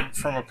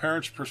from a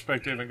parent's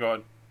perspective and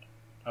going,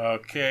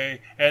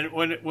 okay. And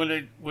when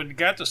it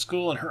got to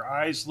school and her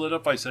eyes lit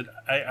up, I said,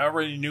 I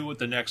already knew what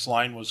the next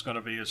line was going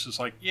to be. It's just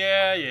like,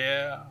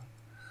 yeah.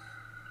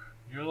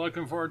 You're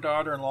looking for a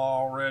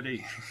daughter-in-law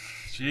already.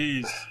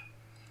 Jeez.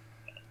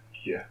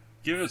 Yeah.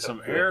 Give it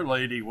some air,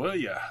 lady, will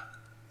ya?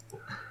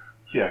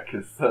 Yeah,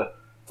 because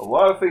a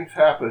lot of things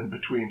happen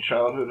between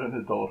childhood and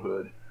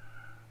adulthood.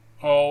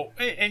 Oh,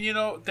 and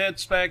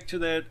that's back to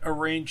that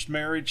arranged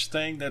marriage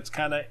thing that's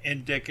kind of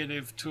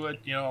indicative to it.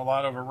 A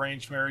lot of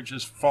arranged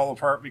marriages fall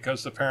apart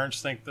because the parents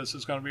think this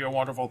is going to be a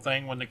wonderful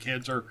thing when the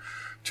kids are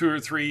 2 or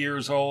 3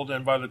 years old,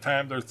 and by the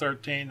time they're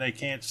 13, they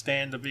can't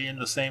stand to be in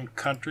the same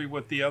country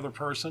with the other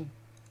person.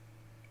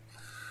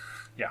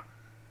 Yeah.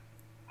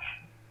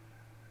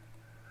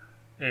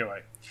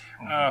 Anyway,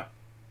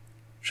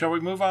 shall we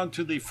move on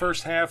to the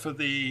first half of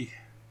the...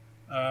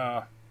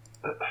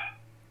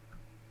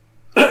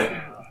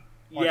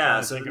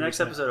 Yeah, so the next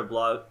episode of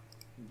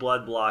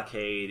Blood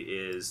Blockade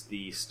is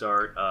the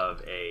start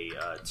of a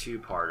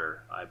two-parter,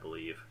 I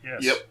believe.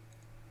 Yes. Yep.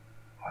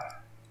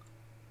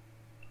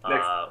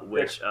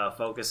 Which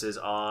focuses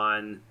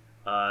on...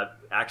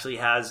 actually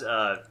has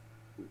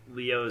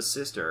Leo's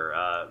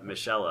sister,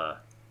 Michelle,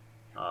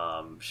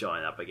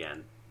 showing up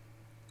again.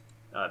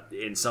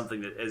 In something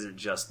that isn't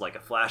just like a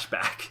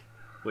flashback,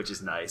 which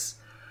is nice.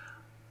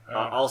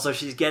 Also,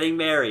 she's getting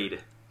married.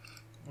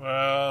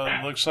 Well,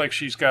 it looks like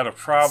she's got a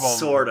problem.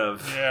 Sort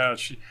of. Yeah,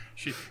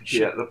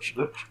 yeah,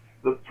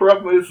 the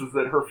problem is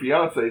that her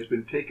fiance has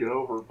been taken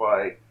over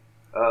by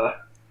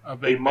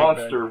a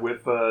monster with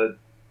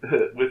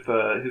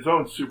his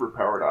own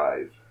superpowered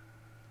eyes.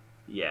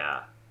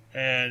 Yeah.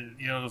 And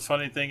the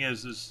funny thing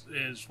is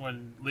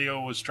when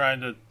Leo was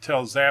trying to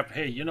tell Zap,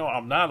 "Hey,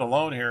 I'm not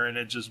alone here," and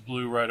it just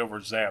blew right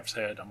over Zap's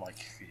head. I'm like,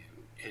 "You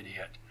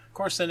idiot!" Of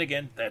course, then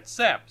again, that's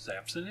Zap.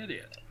 Zap's an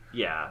idiot.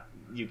 Yeah,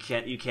 you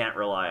can't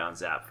rely on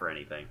Zap for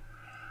anything.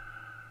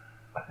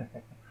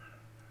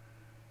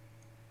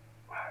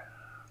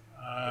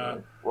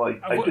 Well,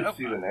 I did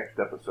see the next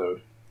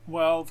episode.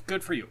 Well,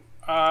 good for you.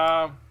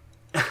 I'm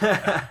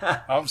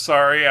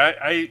sorry.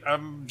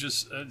 I'm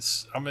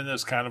I'm in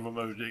this kind of a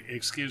mood.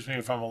 Excuse me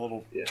if I'm a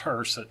little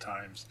terse at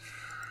times.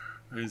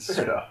 There's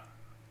a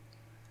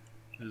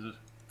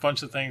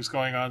bunch of things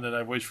going on that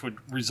I wish would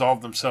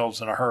resolve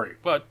themselves in a hurry.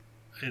 But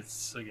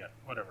it's, again,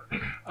 whatever.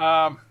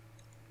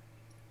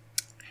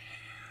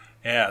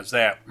 Yeah,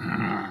 Zap.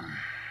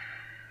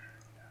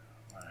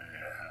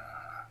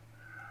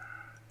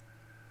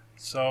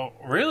 So,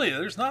 really,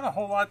 there's not a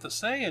whole lot to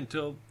say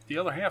until the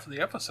other half of the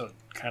episode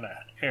kind of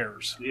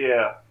airs.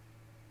 Yeah.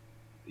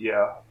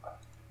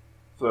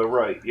 So,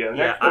 right. Yeah.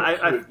 Next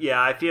episode.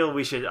 I feel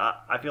we should.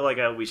 I feel like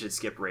we should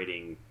skip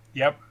rating.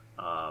 Yep.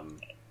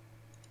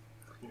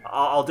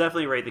 I'll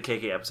definitely rate the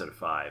KK episode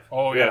 5.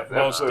 Oh yeah.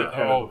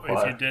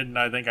 If you didn't,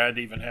 I think I'd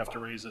even have to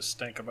raise a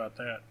stink about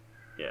that.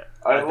 Yeah.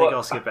 I think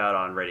I'll skip out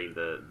on rating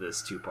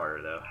this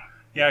 2-parter though.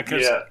 Yeah,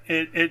 because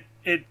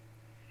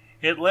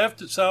it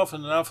left itself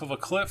in enough of a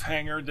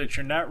cliffhanger that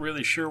you're not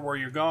really sure where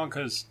you're going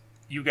because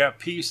you got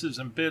pieces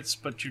and bits,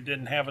 but you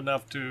didn't have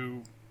enough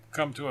to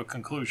come to a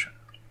conclusion.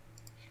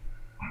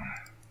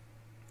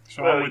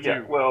 So I'm with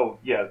you. Well,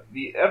 yeah,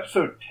 the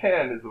episode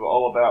 10 is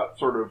all about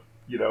sort of,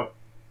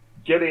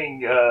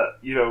 getting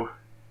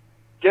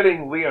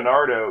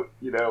Leonardo,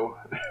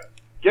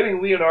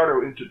 getting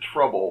Leonardo into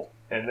trouble,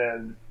 and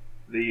then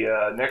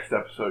the next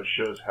episode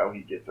shows how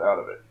he gets out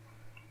of it.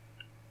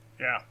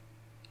 Yeah.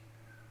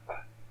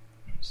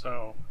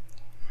 So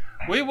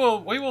we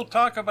will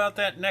talk about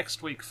that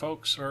next week,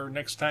 folks, or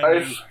next time I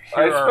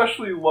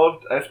especially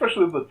loved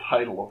the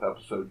title of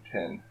episode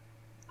 10,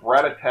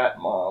 Brat-a-Tat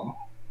Mom.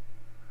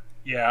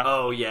 Yeah.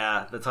 Oh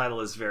yeah, the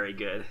title is very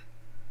good.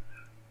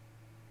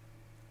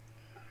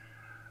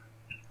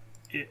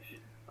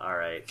 All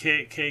right.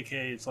 KK,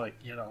 it's like,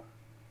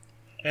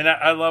 and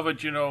I love it,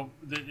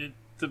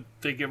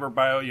 they give her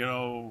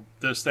bio,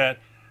 this, that,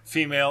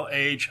 female,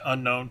 age,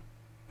 unknown.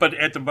 But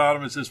at the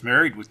bottom it says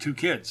married with 2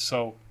 kids.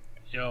 So,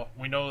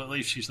 we know at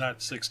least she's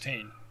not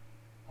 16.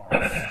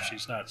 Or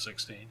she's not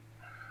 16.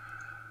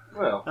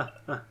 Well.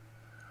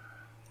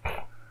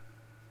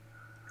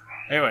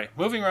 Anyway,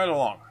 moving right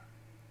along.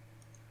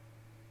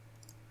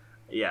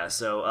 Yeah,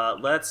 so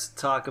let's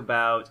talk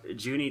about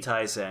Juni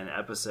Taisen,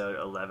 episode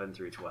 11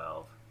 through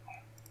 12.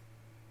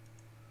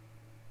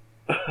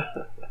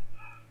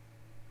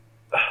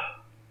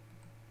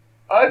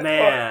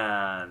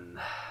 Man.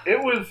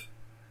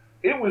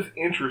 It was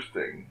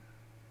interesting.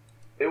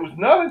 It was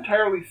not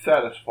entirely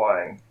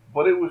satisfying,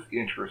 but it was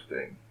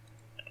interesting.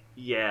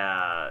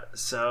 Yeah.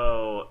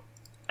 So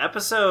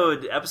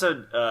episode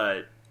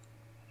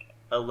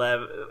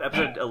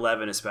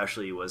 11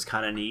 especially was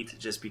kind of neat,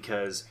 just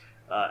because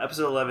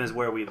episode 11 is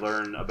where we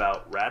learn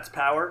about Rat's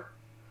power,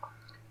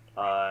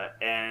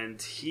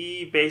 and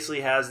he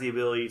basically has the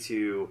ability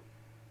to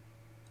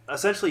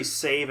essentially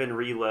save and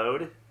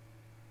reload.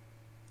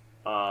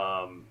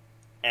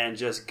 And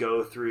just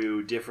go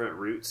through different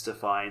routes to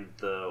find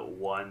the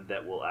one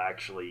that will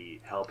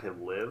actually help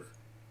him live.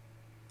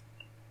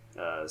 He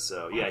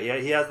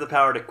has the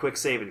power to quick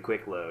save and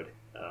quick load,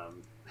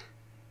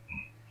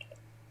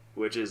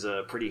 which is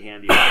pretty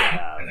handy to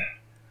have.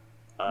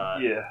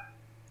 Yeah.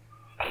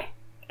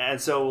 And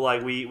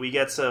so, we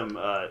get some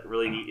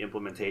really neat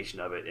implementation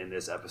of it in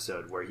this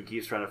episode, where he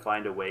keeps trying to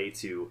find a way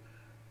to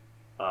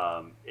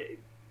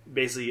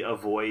basically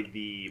avoid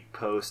the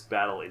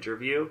post-battle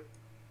interview.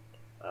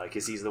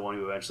 Because he's the one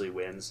who eventually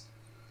wins.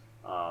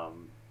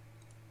 And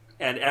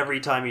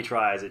every time he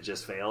tries, it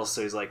just fails.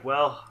 So he's like,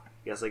 well,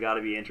 guess I gotta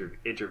be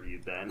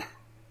interviewed then.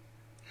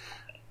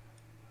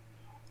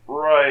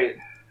 Right.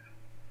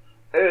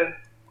 And,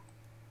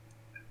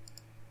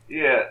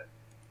 yeah.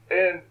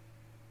 And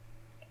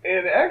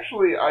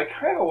actually, I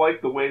kind of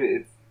like the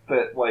way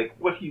that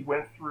what he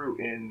went through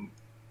in,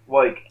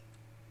 the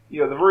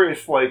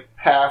various,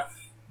 paths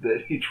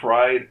that he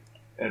tried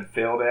and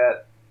failed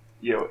at,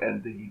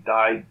 and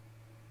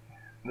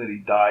that he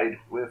died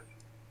with,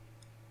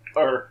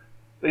 or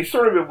they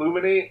sort of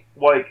illuminate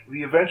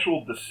the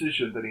eventual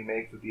decision that he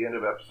makes at the end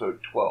of episode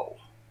 12,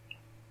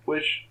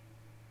 which,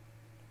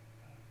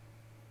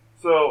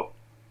 so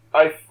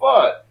I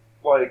thought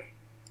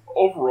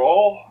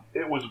overall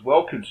it was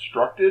well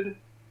constructed,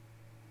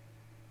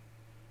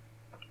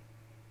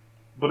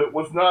 but it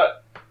was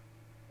not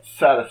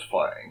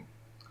satisfying.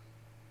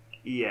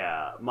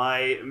 Yeah,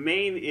 my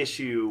main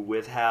issue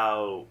with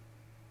how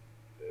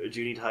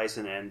Juni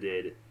Taisen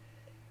ended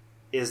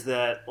is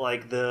that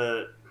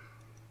the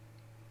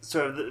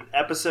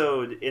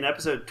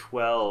episode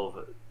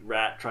 12,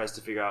 Rat tries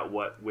to figure out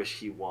what wish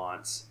he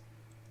wants,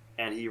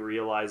 and he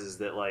realizes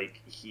that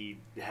he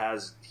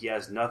has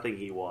nothing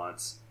he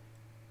wants,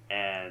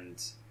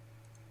 and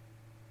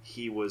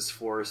he was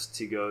forced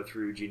to go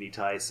through Juni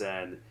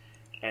Taisen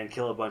and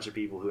kill a bunch of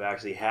people who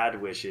actually had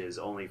wishes,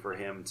 only for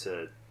him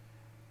to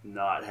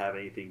not have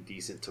anything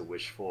decent to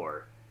wish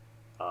for,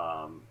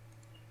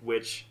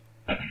 which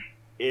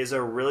is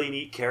a really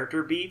neat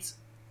character beat,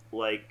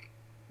 like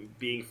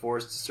being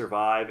forced to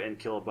survive and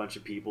kill a bunch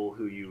of people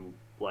who you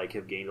like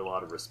have gained a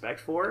lot of respect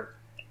for,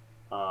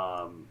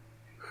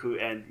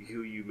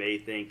 who you may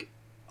think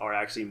are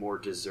actually more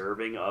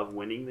deserving of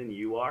winning than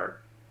you are.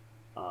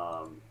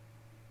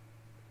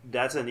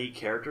 That's a neat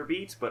character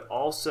beat, but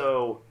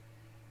also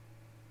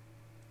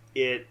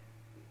it's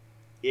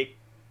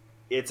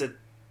a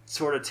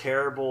sort of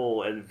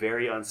terrible and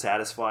very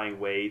unsatisfying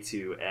way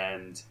to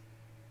end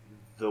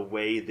the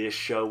way this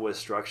show was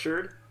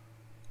structured,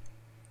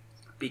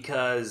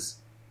 because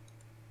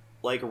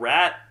like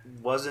Rat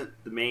wasn't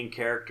the main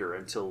character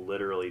until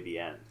literally the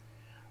end.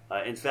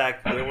 In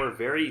fact, there were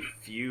very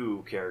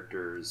few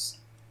characters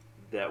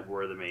that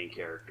were the main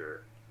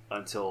character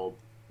until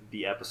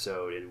the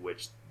episode in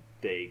which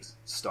they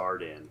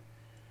starred in.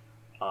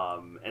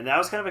 And that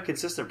was kind of a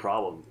consistent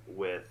problem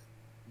with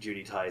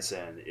Juni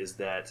Taisen, is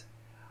that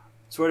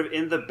sort of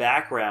in the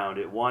background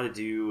it wanted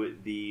to do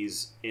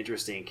these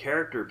interesting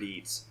character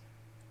beats,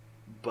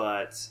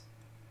 but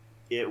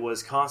it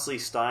was constantly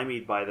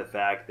stymied by the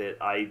fact that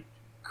I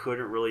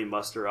couldn't really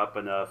muster up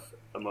enough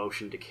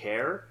emotion to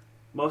care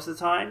most of the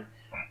time,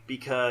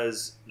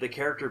 because the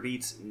character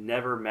beats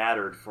never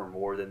mattered for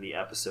more than the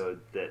episode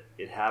that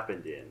it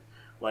happened in.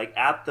 Like,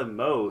 at the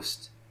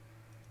most,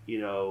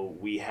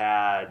 we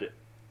had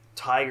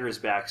Tiger's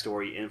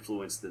backstory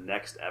influence the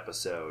next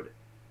episode,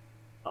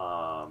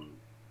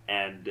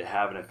 and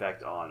have an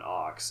effect on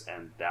Ox,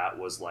 and that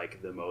was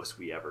like the most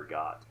we ever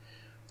got.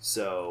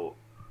 So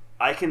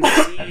I can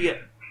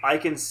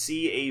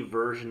see a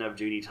version of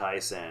Juni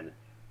Taisen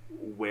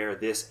where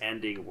this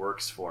ending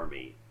works for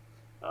me.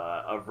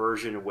 A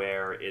version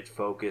where it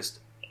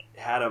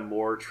had a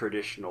more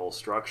traditional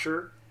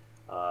structure,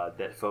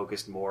 that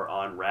focused more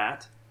on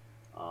Rat,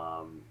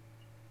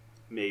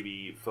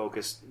 maybe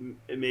focused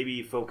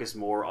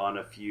more on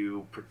a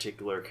few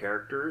particular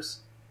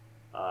characters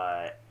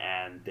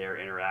and their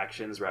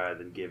interactions, rather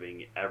than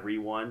giving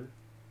everyone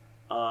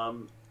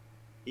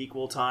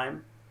equal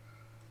time.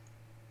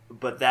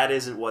 But that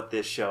isn't what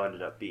this show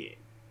ended up being,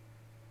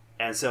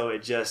 and so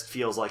it just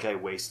feels like I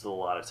wasted a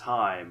lot of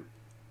time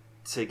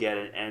to get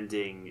an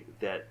ending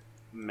that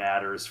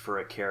matters for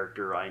a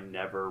character I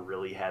never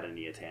really had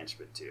any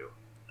attachment to.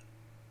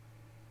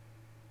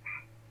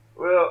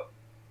 Well,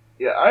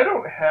 yeah, I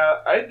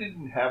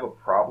didn't have a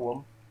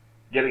problem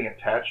getting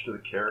attached to the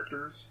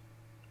characters.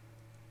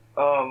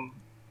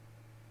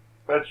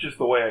 That's just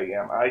the way I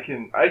am. I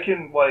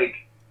can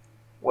like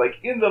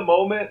in the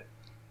moment,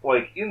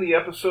 like in the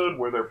episode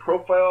where they're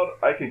profiled,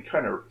 I can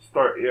kind of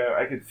start,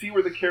 I can see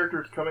where the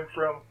character is coming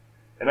from,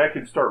 and I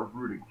can start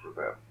rooting for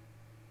them.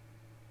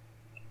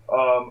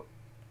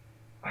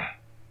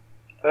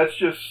 That's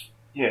just,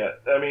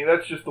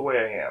 that's just the way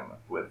I am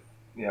with,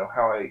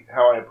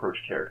 how I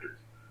approach characters.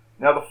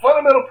 Now, the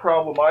fundamental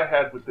problem I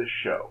had with this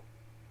show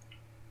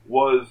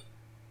was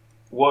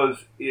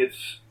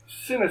its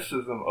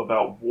cynicism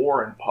about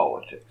war and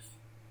politics,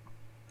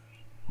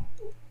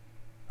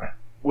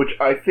 which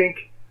I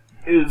think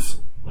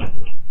is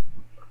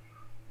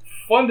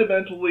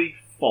fundamentally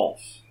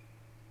false.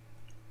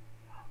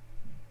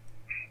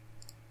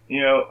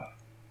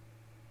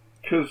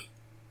 Because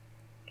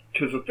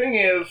the thing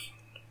is,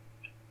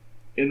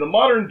 in the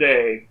modern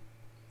day,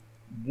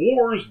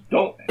 wars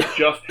don't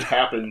just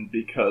happen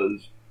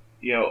because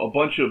a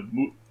bunch of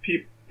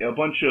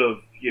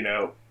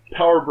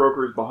power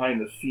brokers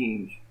behind the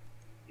scenes,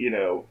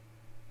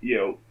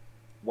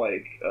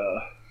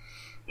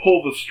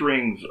 pull the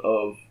strings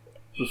of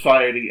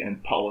society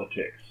and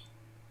politics.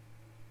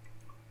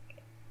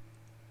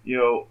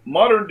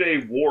 Modern day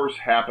wars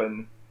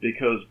happen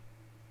because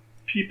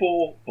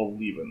people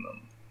believe in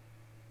them.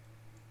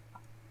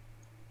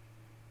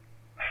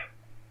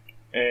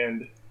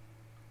 And,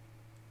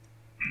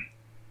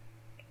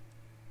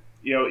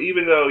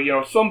 even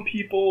though, some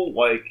people,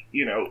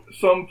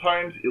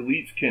 sometimes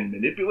elites can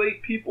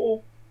manipulate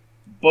people,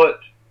 but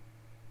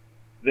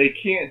they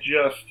can't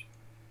just,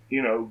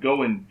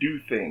 go and do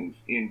things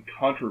in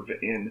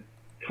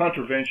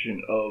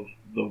contravention of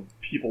the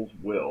people's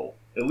will,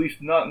 at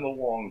least not in the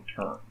long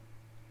term.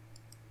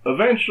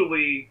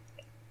 Eventually,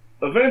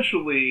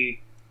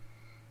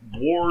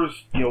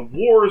 wars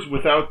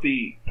without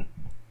the,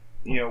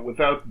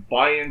 without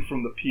buy-in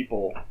from the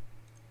people,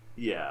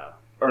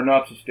 are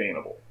not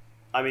sustainable.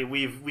 I mean,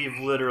 we've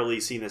literally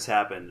seen this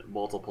happen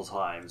multiple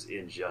times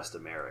in just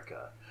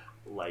America.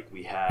 Like,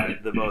 we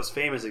had the most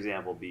famous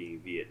example being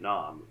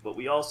Vietnam, but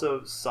we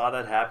also saw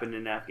that happen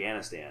in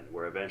Afghanistan,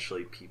 where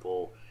eventually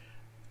people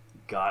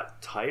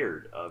got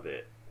tired of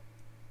it.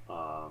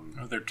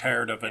 They're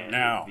tired of it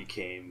now. It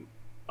became,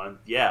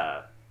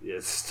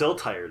 it's still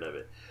tired of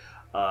it,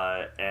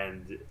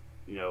 and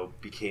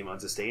became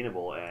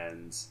unsustainable.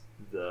 And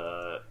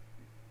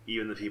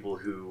even the people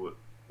who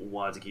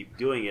wanted to keep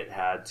doing it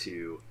had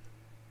to,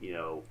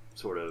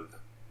 sort of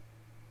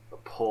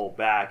pull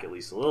back at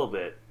least a little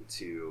bit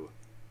to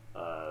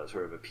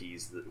sort of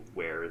appease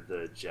where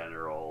the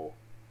general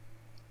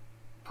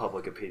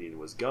public opinion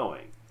was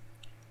going.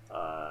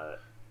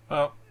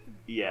 Well,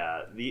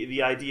 yeah,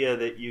 the idea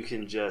that you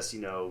can just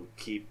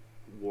keep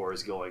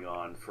wars going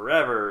on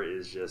forever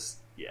is just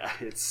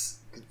it's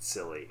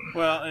silly.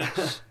 Well,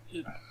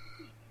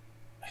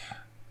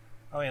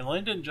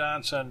 Lyndon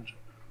Johnson,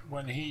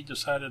 when he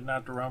decided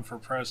not to run for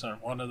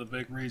president, one of the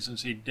big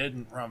reasons he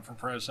didn't run for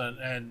president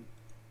and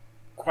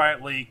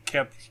quietly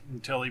kept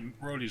until he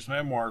wrote his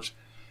memoirs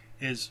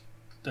is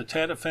the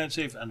Tet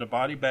Offensive and the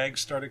body bags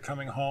started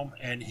coming home,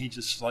 and he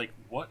just like,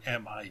 what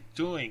am I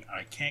doing?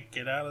 I can't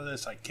get out of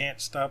this. I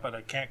can't stop it. I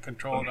can't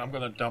control it. I'm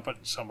going to dump it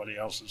in somebody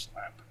else's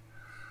lap.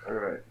 All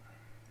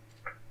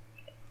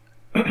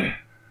right.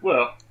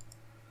 Well,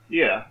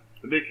 yeah,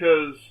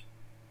 because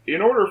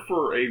in order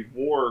for a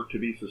war to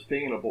be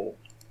sustainable,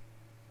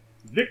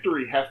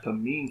 victory has to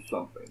mean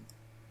something.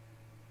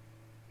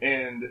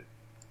 And,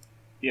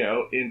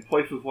 in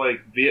places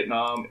like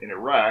Vietnam and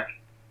Iraq,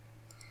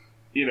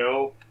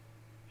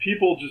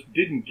 people just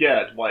didn't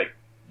get, what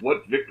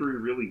victory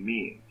really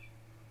means.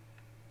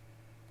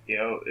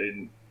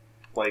 And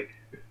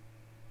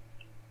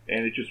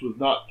it just was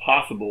not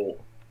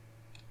possible,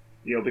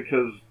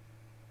 because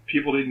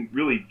people didn't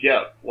really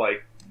get,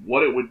 what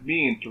it would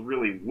mean to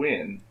really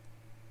win,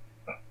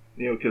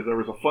 because there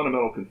was a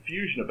fundamental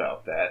confusion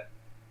about that.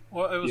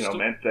 Well, it was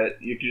meant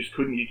that you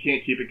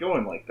can't keep it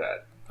going like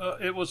that.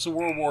 It was the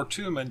World War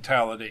II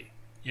mentality,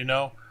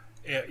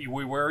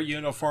 We wear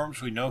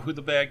uniforms, we know who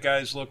the bad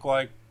guys look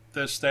like,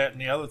 this, that,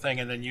 and the other thing,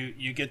 and then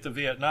you get to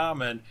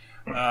Vietnam and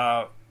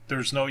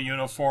there's no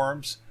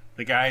uniforms.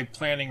 The guy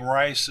planting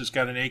rice has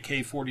got an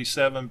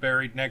AK-47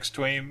 buried next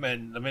to him,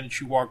 and the minute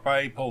you walk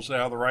by, he pulls it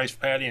out of the rice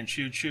paddy and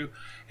shoots you.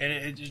 And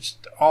it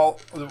just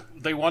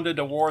they wanted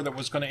a war that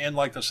was going to end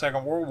like the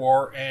Second World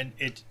War, and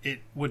it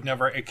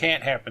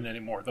can't happen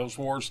anymore. Those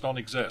wars don't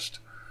exist.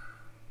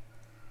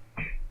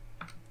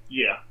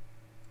 Yeah.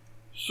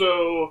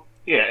 So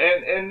yeah,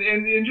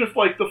 and just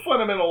the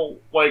fundamental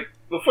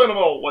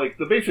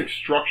the basic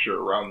structure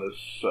around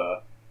this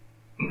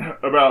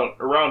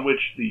around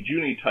which the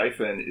Junie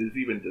Taisen is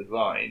even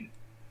designed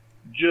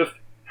just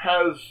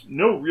has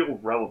no real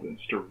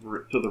relevance to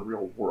the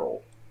real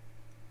world,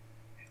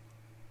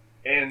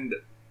 and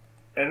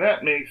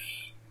that makes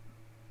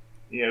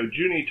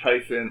Junie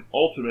Taisen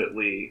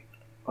ultimately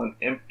an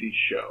empty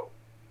show.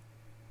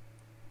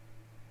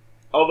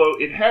 Although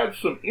it had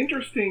some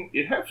interesting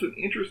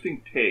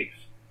takes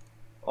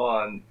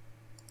on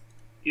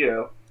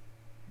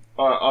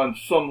on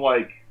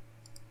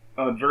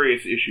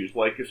various issues,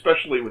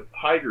 especially with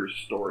Tiger's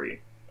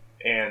story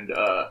and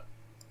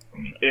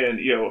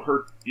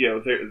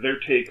their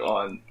take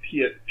on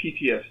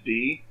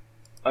PTSD.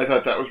 I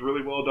thought that was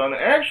really well done.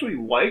 I actually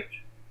liked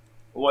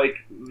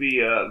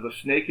the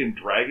Snake and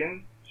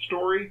Dragon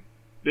story,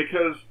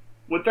 because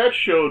what that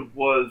showed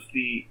was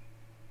the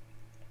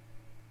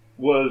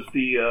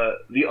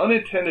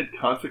unintended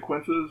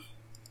consequences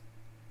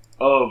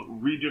of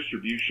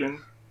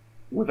redistribution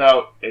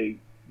without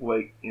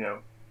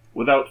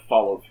without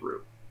follow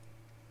through.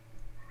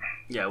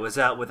 Yeah,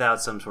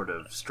 without some sort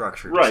of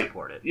structure to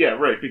support it. Yeah,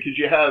 right. Because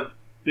you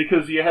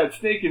had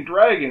Snake and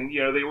Dragon.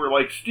 They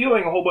were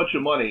stealing a whole bunch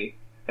of money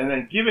and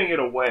then giving it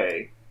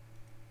away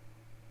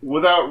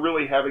without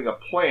really having a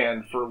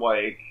plan for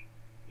what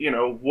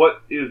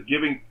is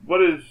giving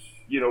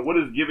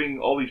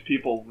all these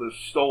people this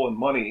stolen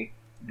money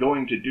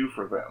going to do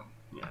for them.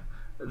 Yeah.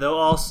 Though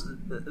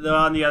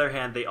on the other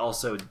hand, they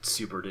also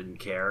super didn't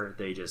care.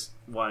 They just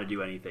want to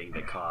do anything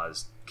that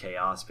caused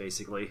chaos,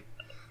 basically.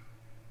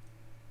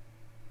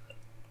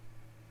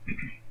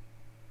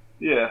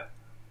 Yeah.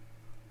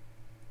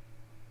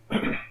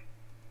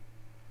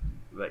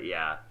 But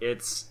yeah,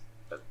 it's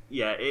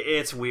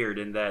weird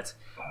in that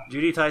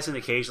Junie Taisen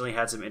occasionally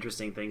had some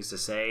interesting things to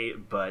say,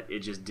 but it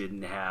just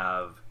didn't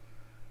have.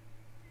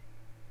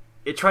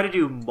 It tried to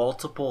do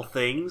multiple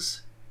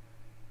things,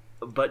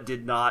 but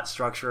did not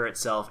structure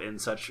itself in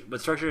such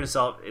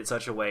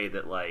a way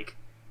that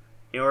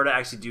in order to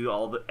actually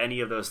do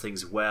any of those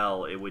things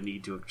well, it would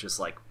need to have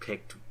just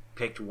picked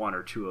one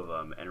or two of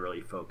them and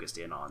really focused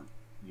in on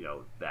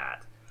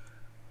that.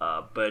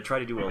 But it tried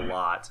to do a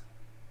lot,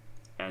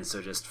 and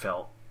so just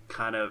felt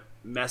kind of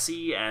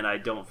messy, and I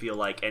don't feel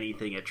like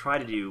anything it tried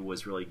to do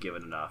was really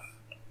given enough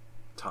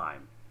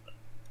time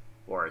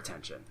or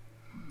attention.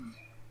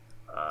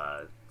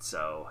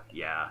 So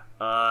yeah,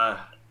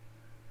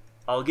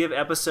 I'll give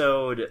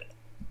episode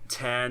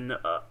 10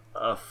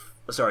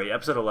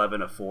 episode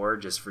 11 a 4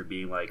 just for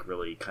being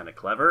really kind of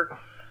clever.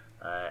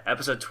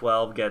 Episode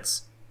 12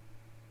 gets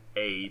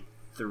a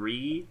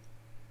 3,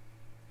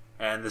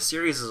 and the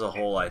series as a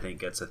whole I think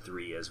gets a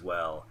 3 as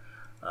well.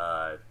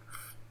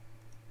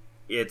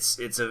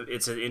 It's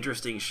an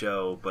interesting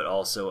show, but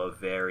also a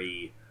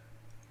very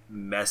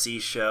messy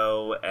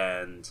show,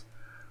 and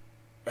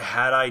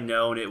had I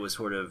known it was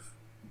sort of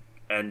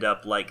end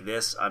up like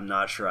this, I'm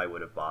not sure I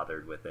would have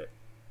bothered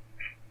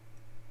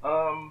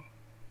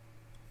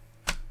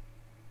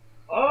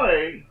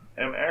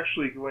I'm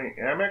actually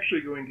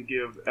going to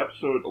give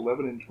episode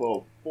 11 and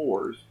 12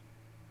 4s,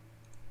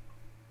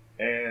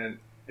 and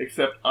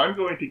except I'm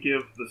going to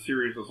give the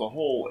series as a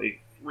whole a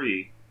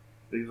 3,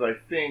 because I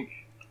think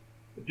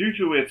due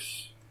to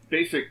its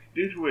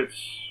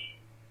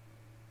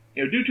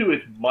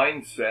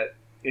mindset,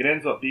 it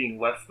ends up being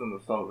less than the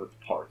sum of its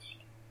parts.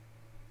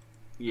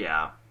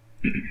 Yeah.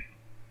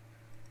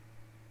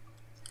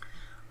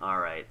 All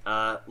right.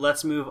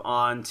 Let's move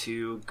on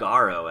to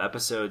Garo,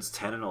 episodes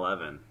 10 and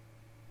 11.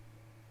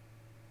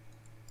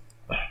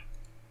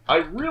 I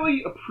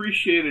really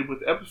appreciated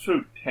with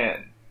episode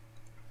 10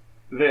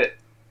 that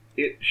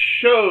it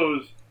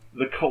shows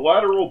the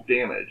collateral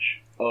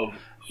damage of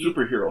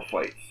superhero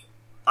fights.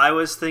 I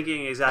was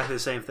thinking exactly the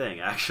same thing,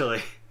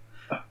 actually.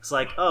 It's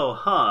like,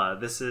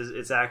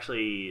 it's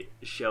actually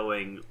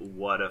showing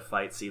what a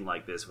fight scene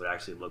like this would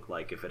actually look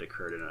like if it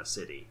occurred in a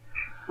city.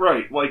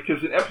 Right, like,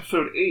 because in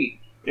episode 8,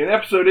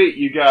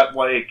 you got,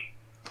 like,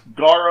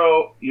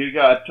 Garo, you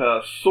got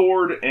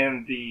Sword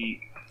and the,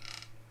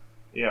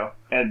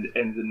 and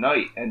the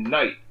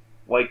Knight,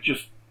 like,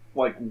 just,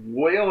 like,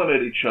 wailing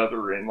at each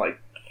other and, like,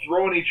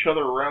 throwing each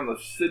other around the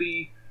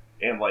city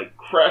and, like,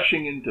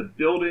 crashing into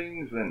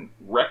buildings and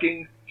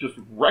wrecking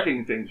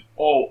things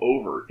all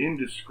over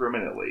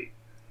indiscriminately.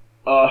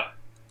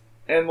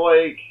 And,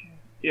 like,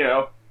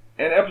 and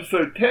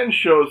episode 10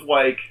 shows,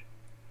 like,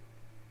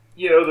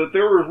 that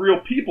there were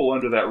real people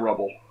under that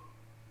rubble.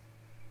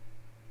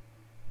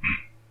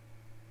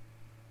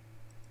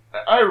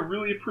 I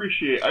really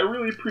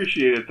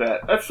appreciated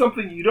that. That's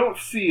something you don't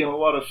see in a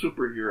lot of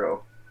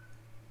superhero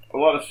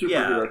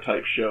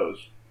type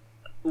shows.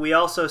 We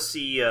also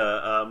see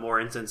more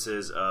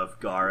instances of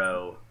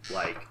Garo,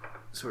 like,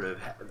 sort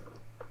of,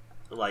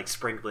 like,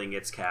 sprinkling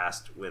its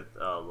cast with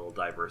a little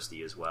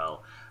diversity as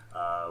well.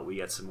 We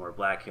get some more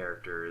black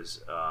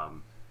characters.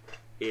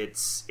 It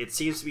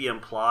seems to be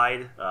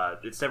implied.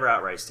 It's never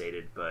outright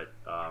stated, but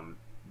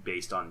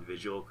based on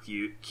visual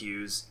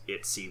cues,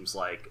 it seems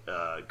like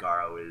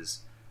Garo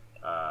is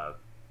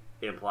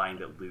implying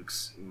that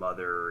Luke's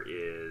mother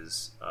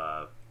is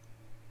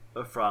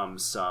from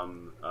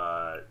some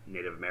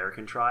Native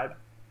American tribe.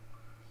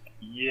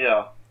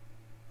 Yeah.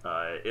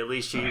 At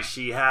least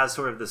she has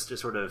sort of this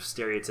just sort of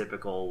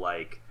stereotypical,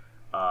 like,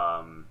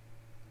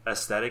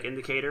 aesthetic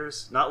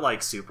indicators. Not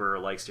like super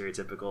like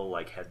stereotypical,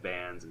 like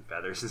headbands and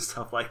feathers and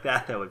stuff like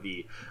that. That would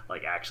be,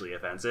 like, actually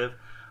offensive.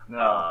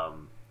 No.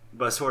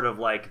 But sort of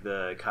like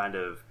the kind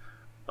of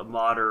a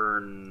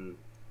modern...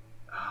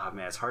 Oh,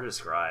 man, it's hard to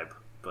describe.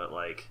 But,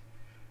 like,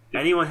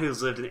 anyone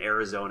who's lived in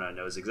Arizona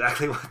knows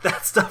exactly what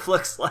that stuff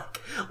looks like.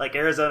 Like,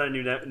 Arizona,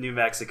 New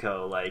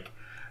Mexico, like,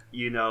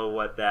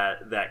 what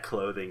that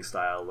clothing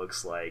style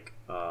looks like.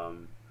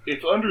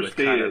 It's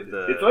understated. Kind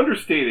of it's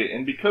understated,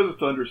 and because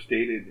it's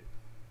understated,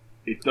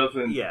 it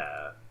doesn't...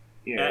 Yeah.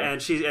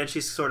 And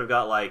she's sort of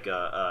got, like,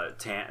 a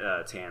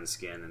tan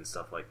skin and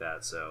stuff like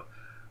that, so...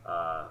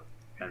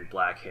 and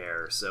black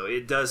hair, so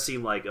it does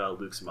seem like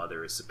Luke's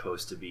mother is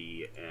supposed to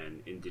be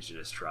an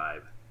indigenous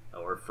tribe,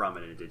 or from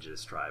an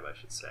indigenous tribe, I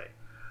should say.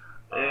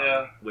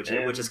 Which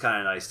is kind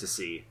of nice to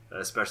see,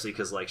 especially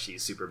because, like,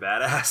 she's super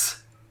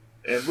badass.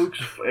 And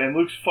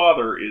Luke's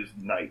father is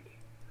Knight.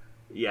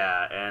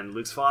 Yeah, and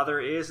Luke's father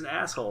is an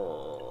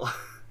asshole.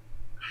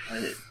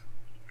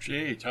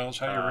 Gee, tell us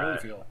how you really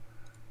feel.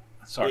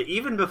 Sorry.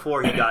 Even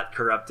before he got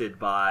corrupted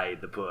by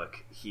the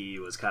book, he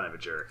was kind of a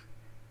jerk.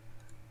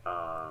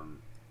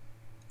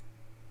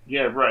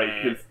 Yeah,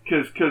 right.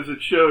 Because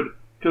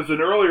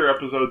in earlier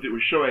episodes it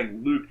was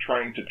showing Luke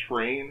trying to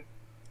train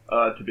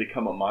to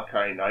become a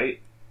Makai Knight,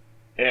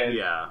 and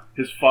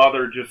his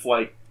father just,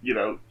 like,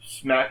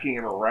 smacking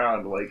him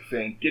around, like,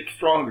 saying, "Get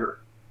stronger."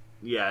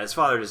 Yeah, his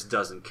father just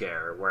doesn't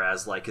care,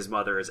 whereas, like, his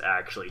mother is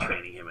actually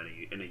training him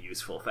in a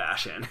useful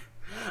fashion.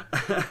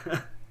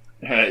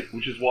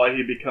 Which is why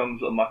he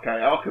becomes a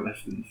Makai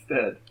alchemist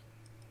instead.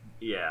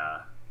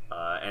 Yeah,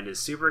 and is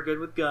super good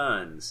with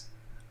guns.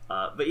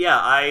 But yeah,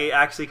 I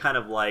actually kind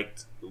of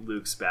liked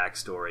Luke's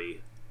backstory.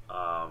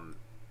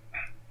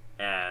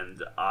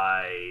 And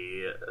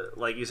I,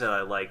 like you said,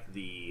 I liked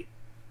the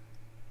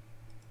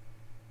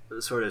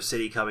sort of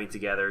city coming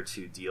together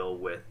to deal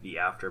with the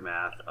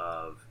aftermath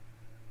of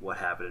what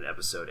happened in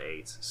episode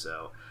 8.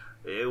 So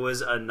it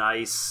was kind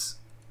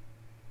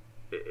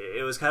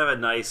of a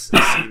nice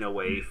scene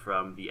away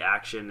from the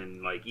action,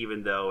 and, like,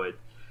 even though it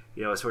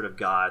sort of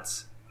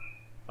got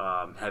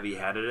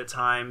heavy-handed at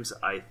times,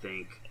 I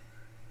think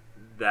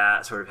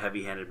that sort of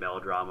heavy-handed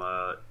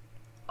melodrama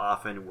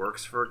often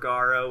works for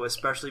Garo,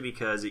 especially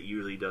because it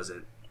usually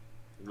doesn't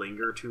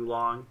linger too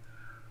long.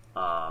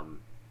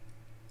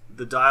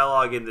 The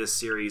dialogue in this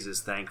series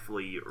is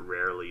thankfully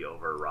rarely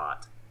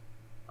overwrought.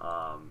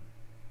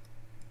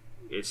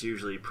 It's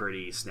usually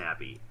pretty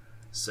snappy,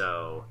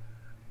 so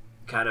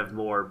kind of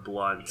more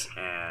blunt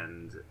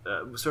and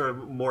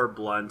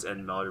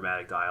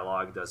melodramatic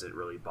dialogue doesn't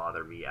really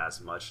bother me as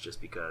much, just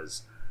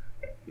because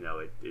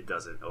it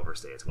doesn't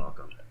overstay its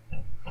welcome.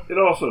 It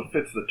also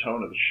fits the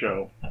tone of the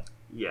show.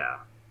 Yeah.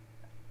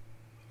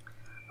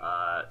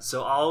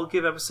 So I'll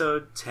give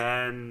episode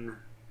 10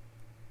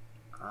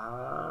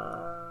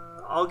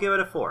 I'll give it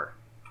a 4.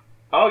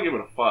 I'll give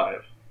it a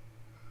 5.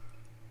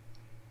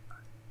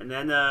 And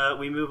then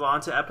we move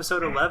on to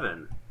episode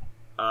 11,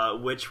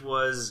 which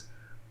was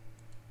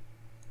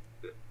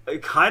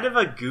kind of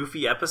a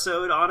goofy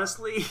episode,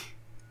 honestly.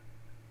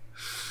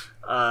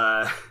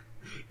 At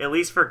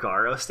least for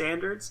Garo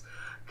standards.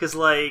 Because,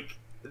 like,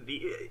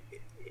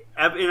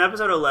 in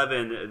episode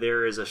 11,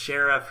 there is a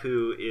sheriff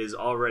who is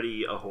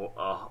already a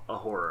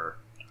horror,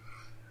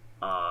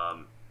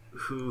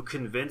 who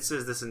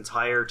convinces this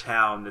entire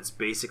town that's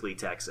basically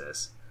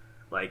Texas,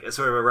 like a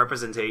sort of a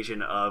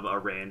representation of a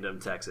random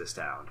Texas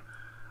town,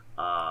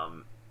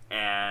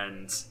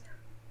 and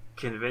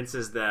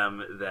convinces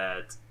them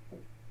that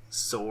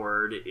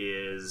Sword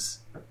is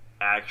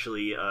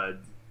actually a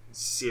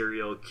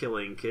serial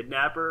killing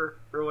kidnapper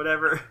or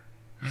whatever.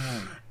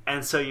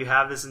 And so you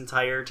have this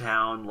entire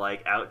town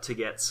like out to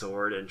get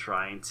Sword and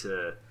trying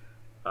to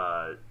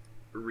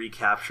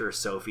recapture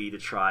Sophie to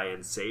try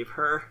and save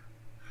her,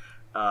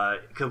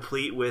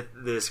 complete with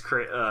this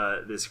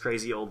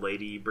crazy old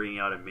lady bringing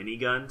out a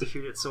minigun to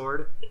shoot at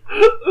Sword.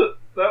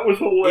 That was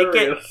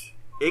hilarious.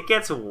 It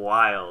gets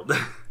wild.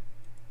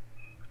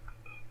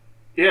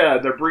 Yeah,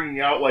 they're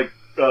bringing out like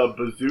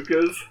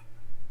bazookas.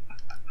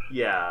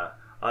 Yeah.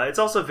 It's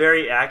also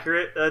very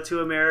accurate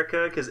to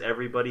America because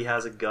everybody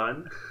has a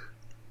gun.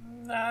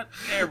 Not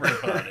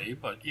everybody,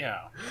 but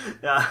yeah.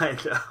 Yeah, I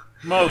know.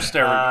 Most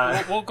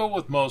everybody. We'll go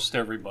with most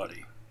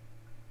everybody.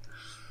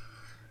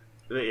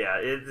 But yeah,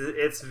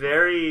 it's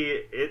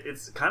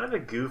kind of a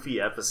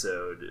goofy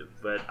episode,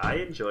 but I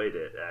enjoyed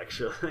it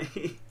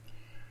actually.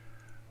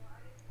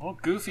 Well,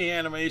 goofy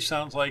anime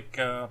sounds like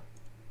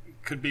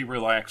could be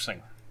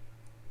relaxing.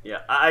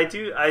 Yeah, I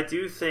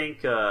do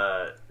think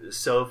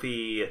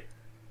Sophie.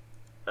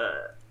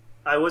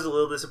 I was a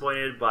little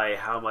disappointed by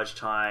how much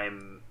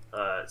time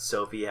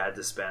Sophie had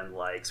to spend,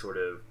 like, sort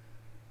of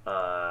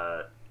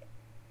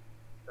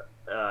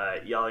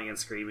yelling and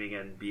screaming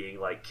and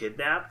being, like,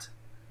 kidnapped.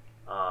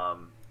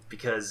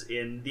 Because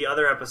in the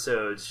other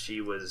episodes,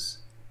 she was,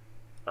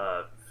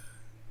 I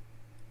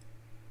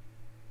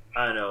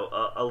don't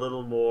know, a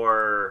little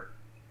more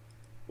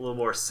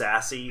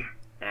sassy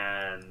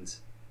and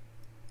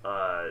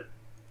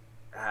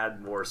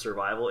had more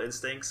survival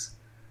instincts.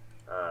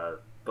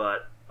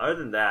 But other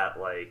than that,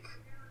 like,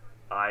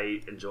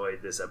 I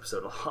enjoyed this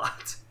episode a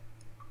lot.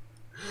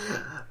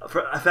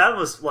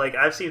 Fathomless, like,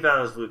 I've seen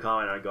Fathomless Blue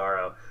comment on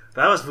Garo.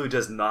 Fathomless Blue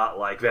does not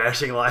like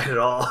Vanishing Line at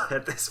all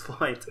at this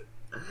point.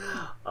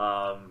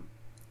 I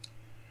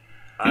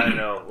don't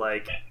know,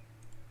 like,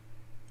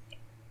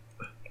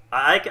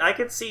 I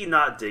could see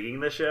not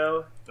digging the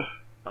show.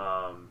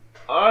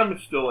 I'm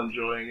still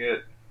enjoying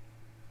it.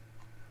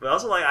 But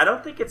also, like, I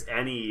don't think it's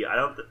any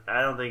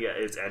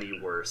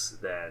worse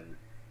than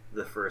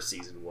the first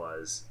season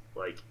was.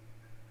 Like,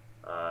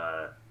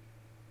 I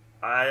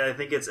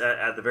think it's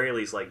at the very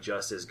least, like,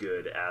 just as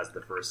good as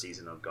the first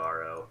season of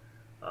Garo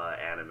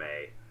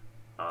anime,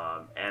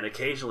 and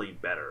occasionally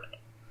better.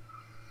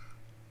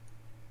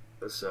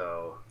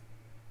 So,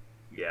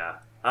 yeah,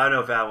 I don't know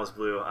if that was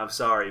Blue. I'm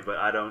sorry, but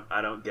I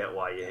don't get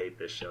why you hate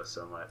this show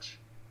so much.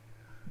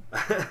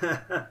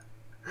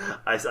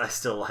 I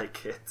still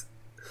like it.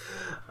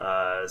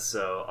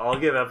 So I'll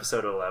give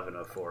episode 11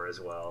 a 4 as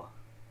well.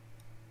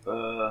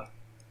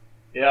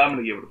 Yeah, I'm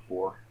gonna give it a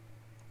 4.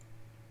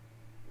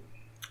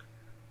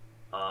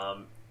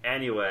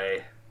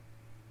 Anyway,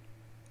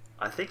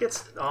 I think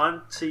it's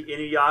on to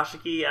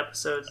Inuyashiki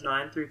episodes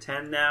 9 through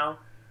 10 now.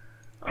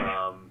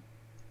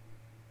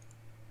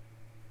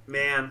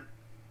 Man,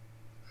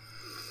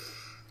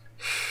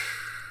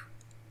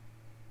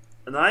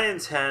 9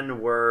 and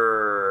 10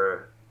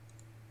 were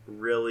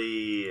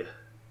really...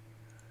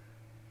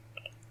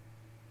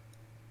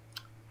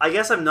 I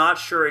guess I'm not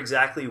sure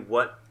exactly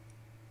what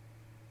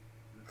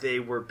they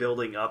were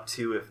building up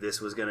to, if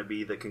this was going to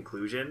be the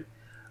conclusion.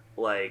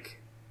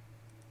 Like,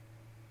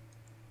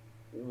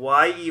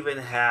 why even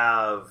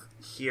have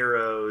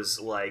Hiro's,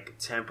 like,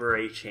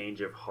 temporary change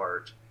of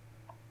heart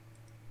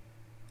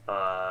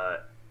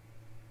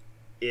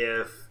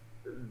if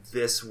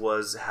this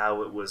was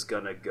how it was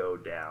going to go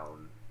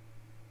down?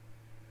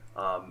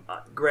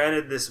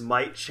 Granted, this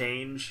might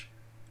change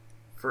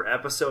for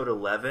episode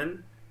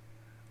 11,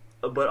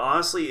 but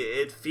honestly,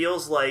 it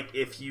feels like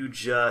if you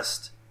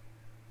just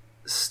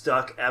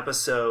stuck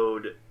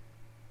episode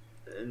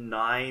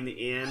 9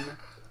 in,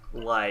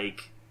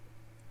 like,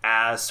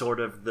 as sort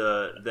of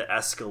the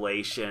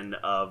escalation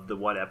of the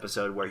one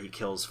episode where he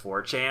kills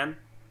 4chan,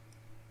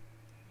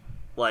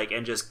 like,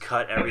 and just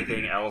cut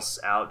everything else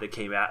out that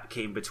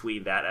came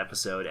between that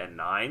episode and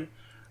 9,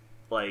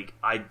 like,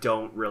 I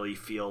don't really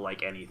feel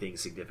like anything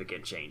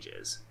significant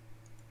changes.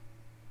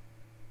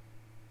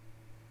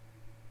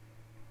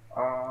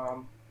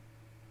 And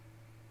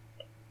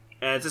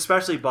it's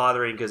especially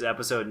bothering because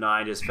episode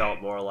 9 just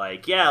felt more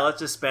like, yeah, let's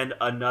just spend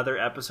another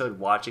episode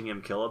watching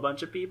him kill a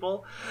bunch of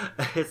people.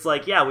 It's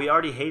like, yeah, we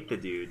already hate the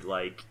dude.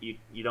 Like, we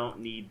don't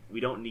need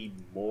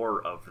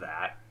more of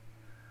that.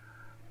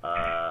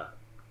 I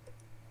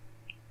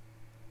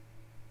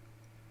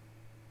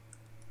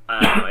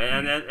I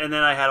don't know. And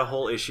then I had a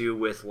whole issue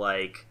with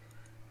like,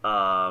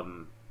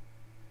 with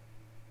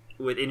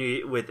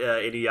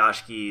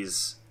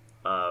Inuyashiki's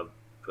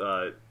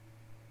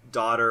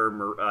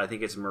daughter. I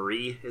think it's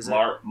Marie. Is it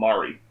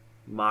Mari?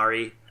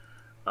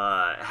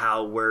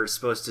 How we're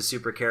supposed to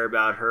super care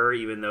about her,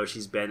 even though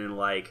she's been in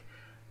like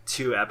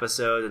 2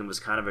 episodes and was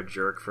kind of a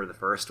jerk for the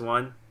first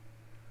one.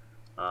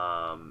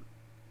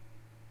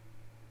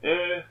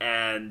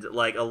 And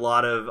like a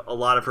lot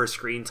of her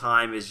screen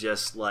time is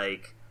just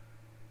like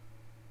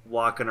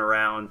walking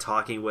around,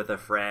 talking with a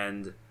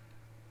friend,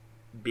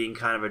 being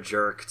kind of a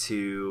jerk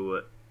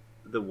to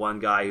the one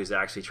guy who's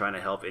actually trying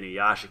to help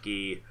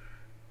Inuyashiki,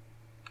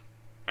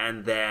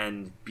 and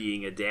then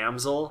being a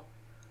damsel.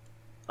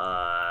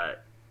 I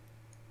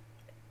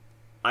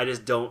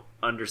just don't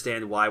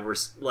understand why we're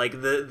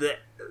like the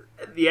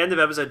end of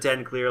episode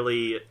 10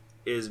 clearly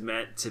is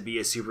meant to be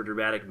a super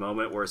dramatic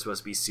moment where it's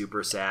supposed to be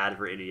super sad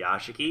for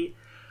Inuyashiki.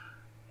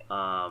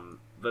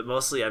 But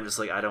mostly I'm just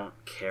like, I don't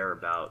care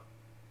about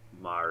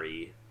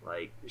Mari.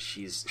 Like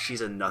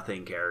she's a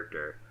nothing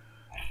character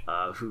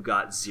who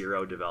got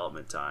 0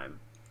 development time.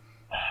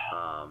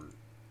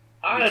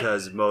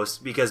 Because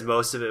most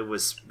of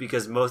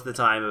the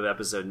time of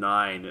episode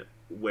 9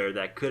 where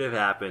that could have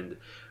happened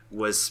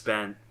was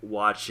spent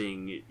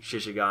watching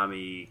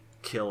Shishigami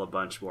kill a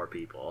bunch more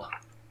people.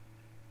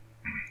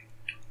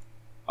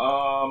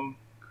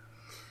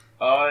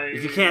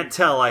 If you can't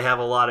tell, I have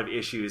a lot of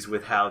issues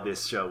with how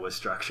this show was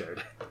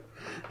structured.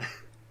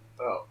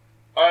 Oh,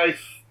 I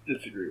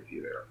disagree with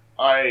you there.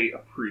 I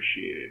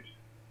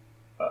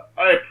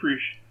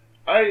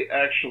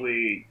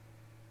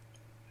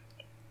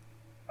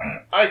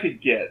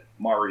could get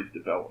Mari's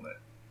development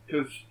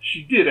because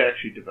she did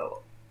actually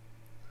develop.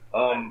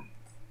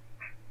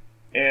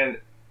 And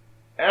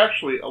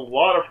actually, a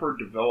lot of her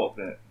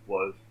development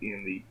was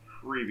in the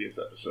previous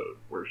episode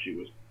where she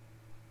was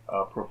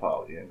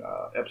profiled in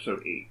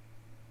episode 8,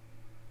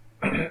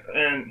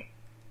 and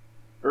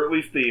or at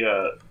least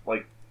the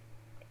like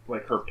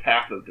her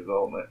path of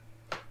development,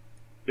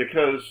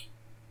 because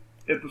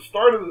at the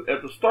start of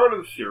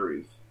the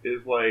series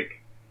is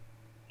like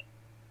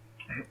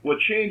what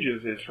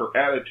changes is her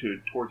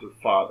attitude towards her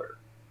father,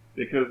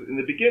 because in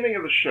the beginning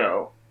of the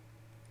show,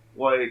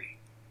 like,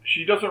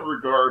 she doesn't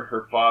regard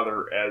her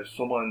father as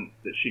someone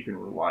that she can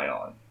rely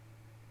on.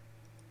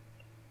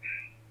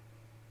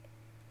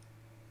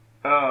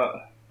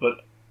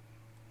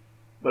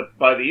 But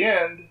by the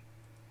end,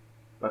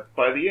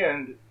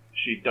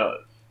 she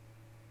does,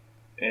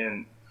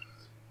 and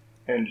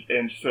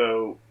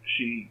so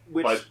she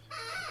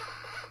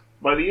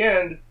by the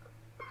end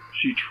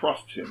she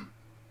trusts him.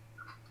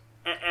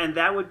 And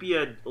that would be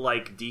a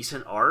like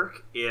decent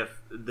arc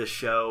if the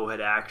show had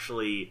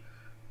actually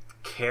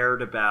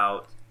cared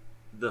about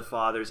the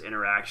father's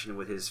interaction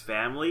with his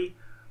family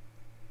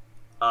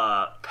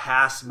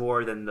past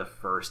more than the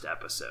first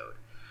episode.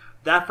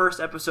 That first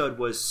episode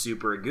was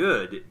super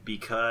good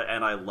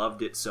and I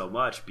loved it so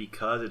much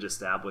because it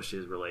established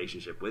his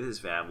relationship with his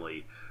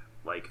family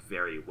like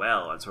very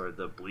well and sort of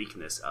the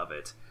bleakness of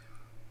it.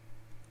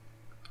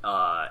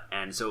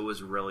 And so it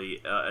was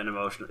really an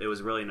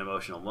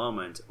emotional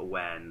moment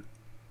when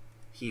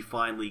he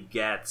finally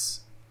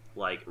gets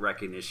like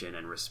recognition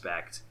and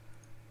respect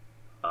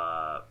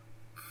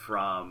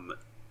from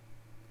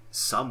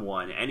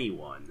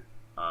anyone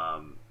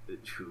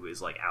who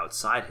is like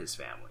outside his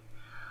family.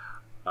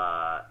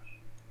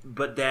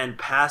 But then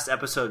past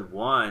episode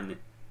 1,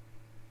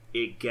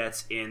 it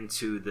gets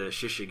into the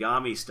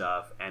Shishigami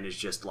stuff and is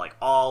just like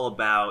all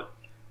about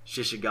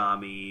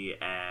Shishigami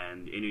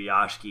and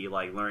Inuyashiki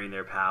like learning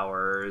their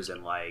powers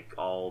and like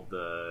all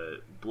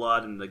the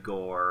blood and the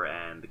gore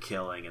and the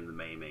killing and the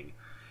maiming.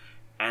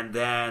 And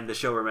then the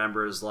show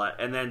remembers by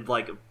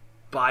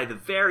the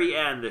very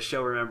end, the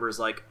show remembers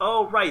like,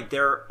 oh right,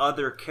 there are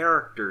other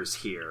characters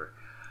here.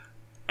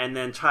 And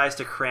then tries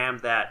to cram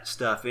that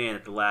stuff in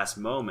at the last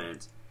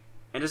moment,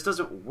 and just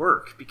doesn't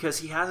work because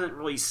he hasn't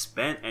really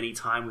spent any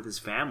time with his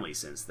family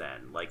since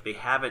then. Like, they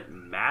haven't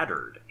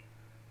mattered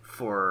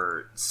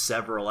for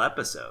several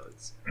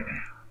episodes.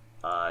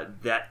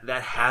 That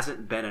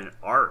hasn't been an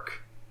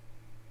arc.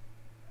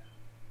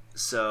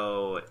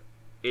 So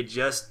it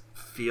just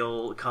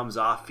comes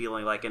off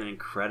feeling like an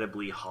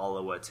incredibly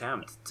hollow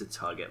attempt to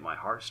tug at my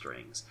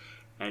heartstrings.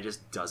 And it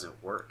just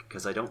doesn't work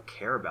because I don't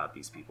care about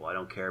these people. I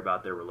don't care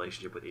about their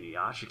relationship with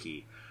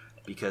Inuyashiki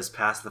because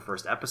past the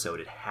first episode,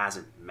 it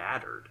hasn't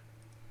mattered.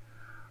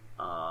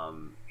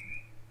 And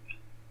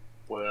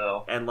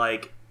even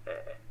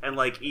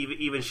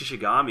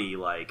Shishigami,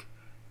 like,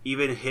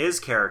 even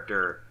his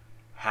character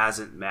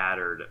hasn't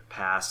mattered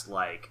past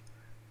like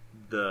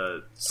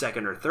the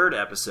second or third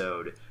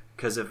episode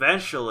because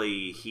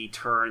eventually he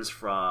turns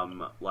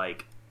from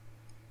like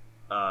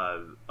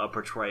a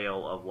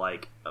portrayal of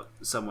like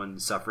someone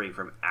suffering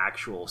from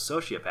actual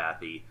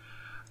sociopathy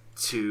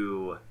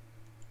to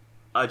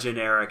a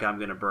generic I'm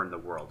gonna burn the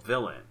world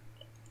villain,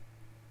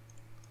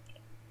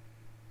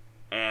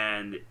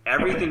 and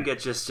everything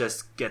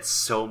just gets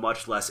so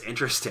much less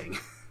interesting.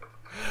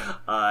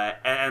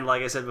 And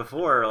like I said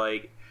before,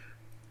 like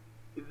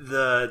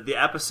the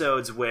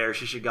episodes where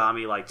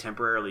Shishigami like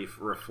temporarily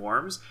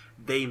reforms,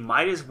 they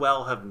might as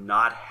well have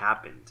not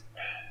happened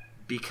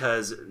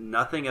because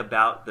nothing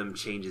about them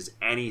changes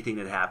anything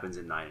that happens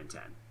in 9 and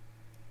 10.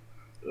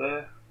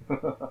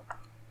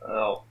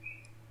 Well,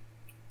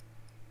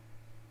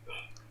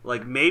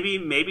 like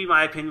maybe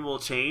my opinion will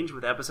change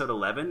with episode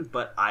 11,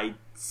 but I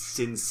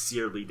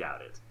sincerely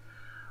doubt it.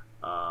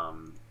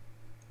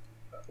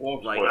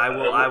 Like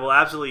I will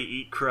absolutely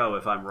eat crow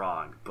if I'm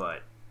wrong,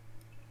 but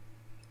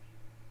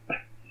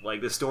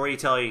like the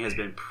storytelling has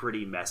been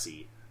pretty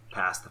messy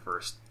past the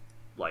first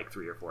like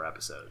 3 or 4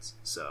 episodes.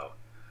 So,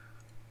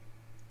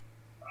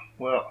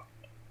 well,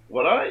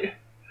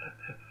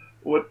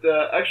 with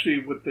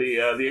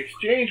the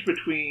exchange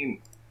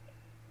between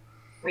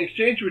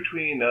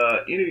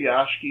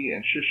Inuyashiki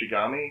and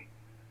Shishigami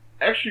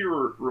actually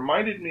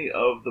reminded me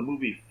of the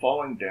movie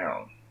Falling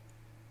Down,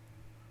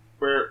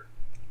 where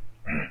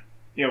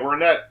we're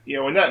in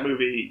that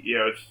movie,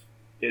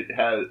 it's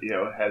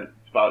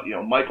about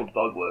Michael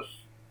Douglas,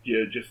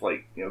 just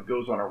like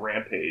goes on a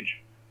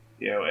rampage,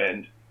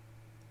 and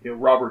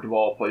Robert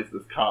Duvall plays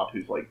this cop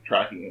who's like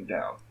tracking him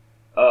down,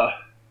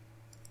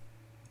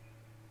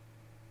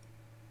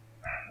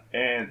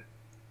 and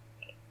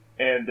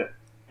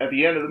at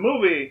the end of the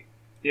movie,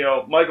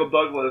 Michael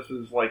Douglas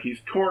is like,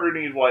 he's cornered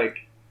and he's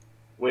like,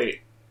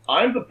 wait,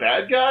 I'm the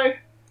bad guy?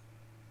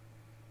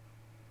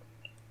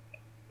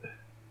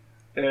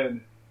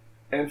 And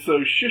so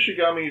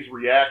Shishigami's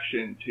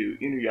reaction to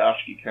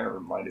Inuyashiki kind of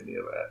reminded me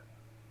of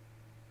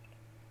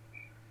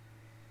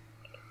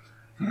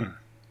that.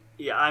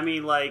 Yeah, I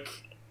mean, like,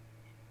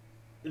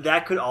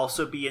 that could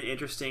also be an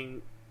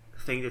interesting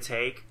thing to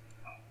take,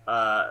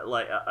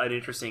 like an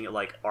interesting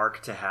like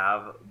arc to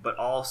have, but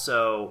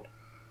also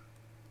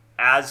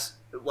as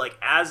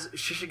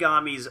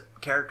Shishigami's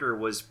character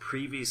was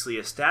previously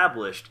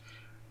established,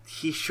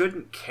 he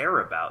shouldn't care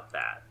about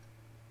that.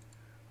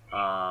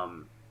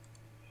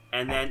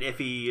 And then if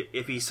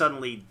he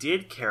suddenly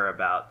did care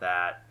about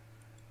that,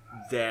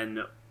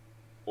 then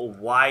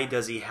why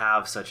does he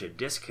have such a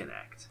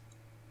disconnect?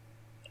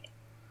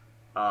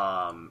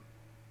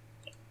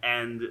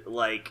 And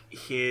like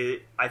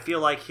I feel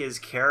like his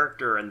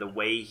character and the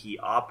way he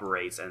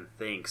operates and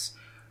thinks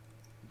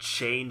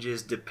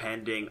changes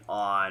depending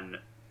on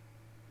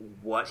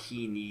what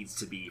he needs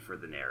to be for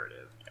the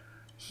narrative.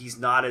 He's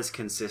not as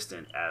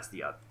consistent as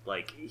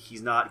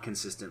he's not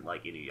consistent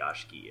like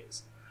Inuyashiki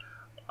is.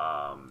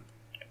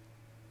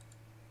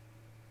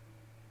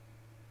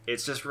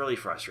 It's just really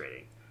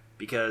frustrating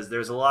because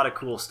there's a lot of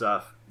cool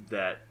stuff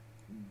that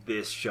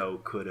this show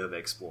could have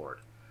explored.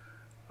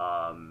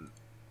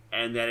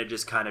 And then it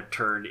just kind of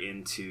turned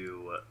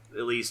into,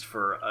 at least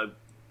for a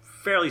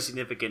fairly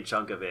significant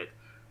chunk of it,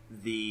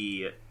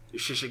 the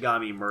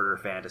Shishigami murder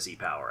fantasy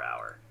power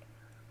hour.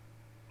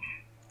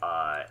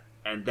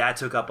 And that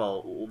took up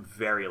a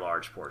very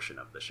large portion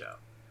of the show.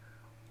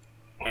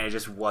 And it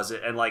just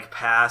wasn't, and like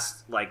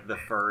past like the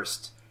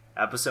first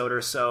episode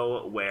or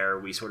so where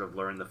we sort of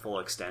learned the full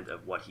extent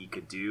of what he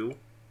could do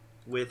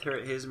with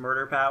his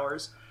murder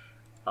powers,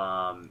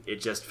 it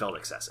just felt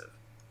excessive.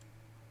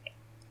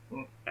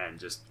 And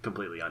just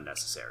completely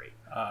unnecessary.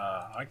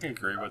 I can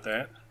agree with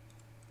that.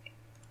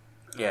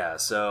 Yeah,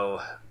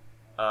 so,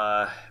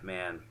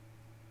 man.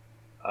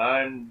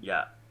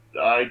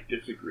 I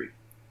disagree.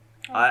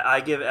 I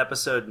give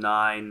episode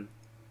 9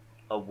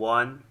 a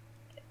 1.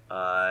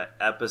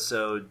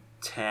 Episode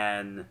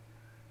 10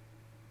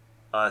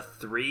 a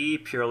 3,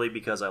 purely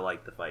because I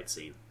like the fight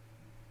scene.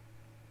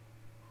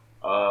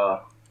 I'm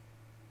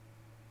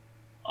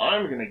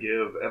gonna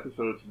give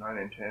episodes 9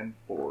 and 10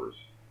 4s.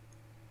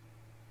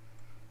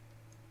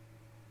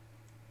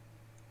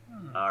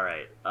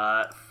 Alright,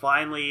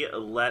 finally,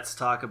 let's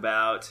talk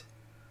about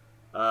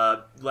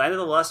Land of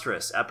the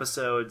Lustrous,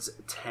 episodes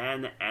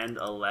 10 and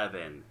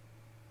 11,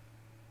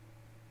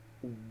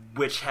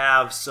 which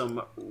have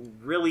some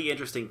really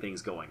interesting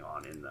things going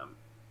on in them.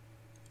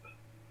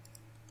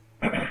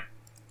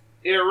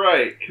 Yeah,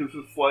 right, because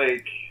it's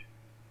like,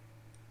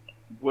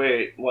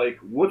 wait, like,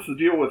 what's the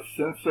deal with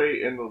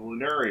Sensei and the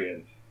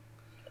Lunarians?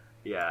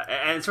 Yeah,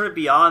 and sort of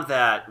beyond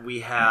that, we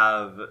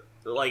have,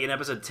 like in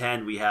episode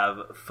 10, we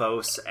have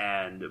Phos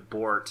and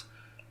Bort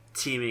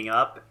teaming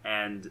up,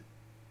 and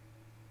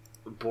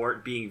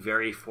Bort being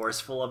very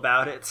forceful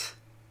about it,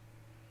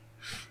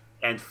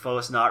 and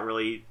Phos not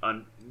really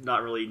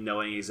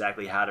knowing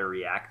exactly how to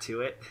react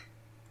to it.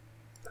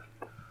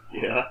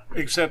 Yeah,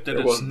 except that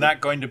it's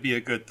not going to be a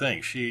good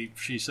thing. She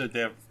said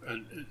that.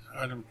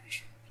 I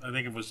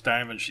think it was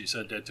Diamond. She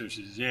said that too.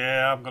 She says,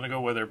 "Yeah, I'm going to go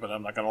with her, but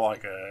I'm not going to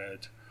like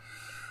it."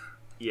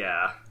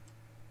 Yeah.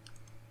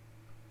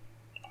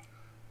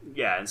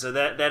 Yeah, and so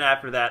then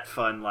after that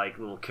fun like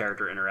little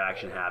character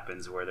interaction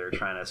happens where they're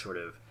trying to sort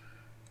of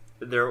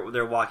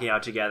they're walking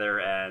out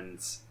together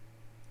and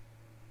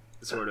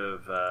sort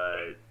of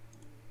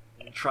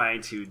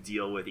trying to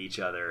deal with each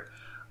other.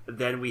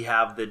 Then we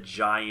have the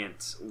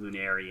giant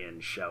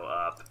Lunarian show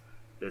up.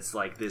 It's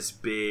like this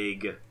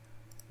big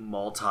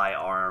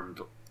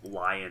multi-armed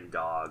lion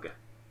dog,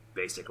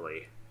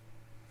 basically.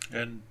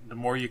 And the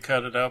more you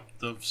cut it up,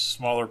 the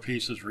smaller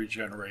pieces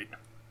regenerate.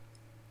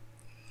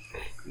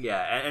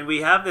 Yeah, and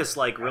we have this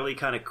like really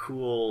kind of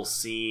cool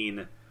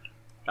scene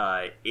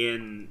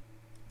in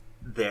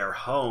their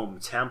home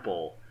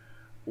temple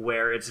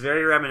where it's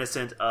very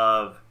reminiscent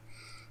of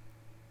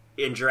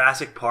in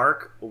Jurassic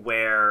Park,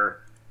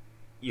 where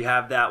you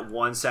have that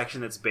one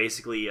section that's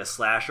basically a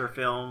slasher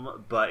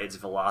film, but it's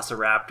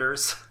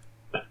velociraptors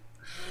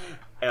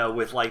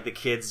with like the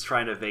kids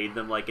trying to evade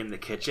them like in the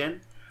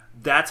kitchen.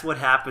 That's what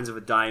happens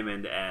with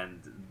Diamond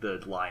and the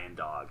lion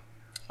dog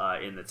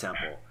in the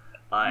temple.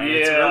 And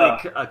it's really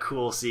a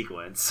cool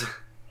sequence.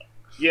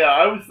 Yeah,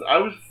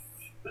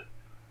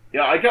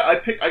 I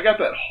got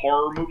that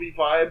horror movie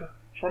vibe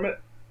from it.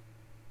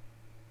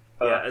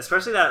 Yeah,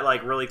 especially that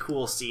like really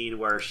cool scene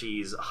where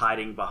she's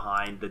hiding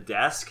behind the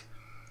desk,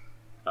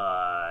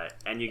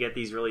 and you get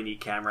these really neat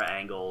camera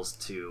angles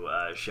to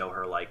show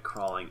her like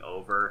crawling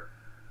over,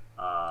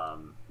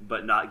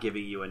 but not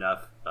giving you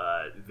enough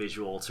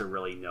visual to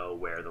really know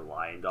where the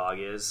lion dog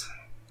is.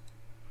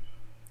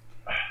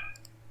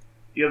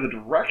 Yeah, the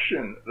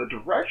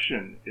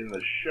direction in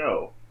the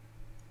show,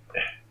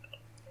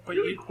 But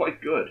really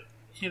quite good.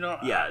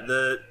 Yeah,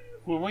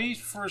 when we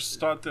first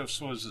thought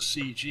this was a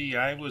CG,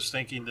 I was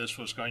thinking this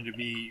was going to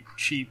be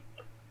cheap,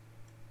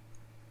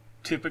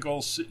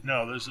 typical.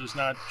 No, this is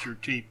not your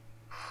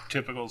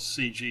typical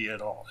CG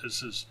at all.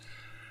 This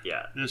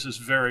is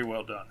very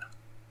well done.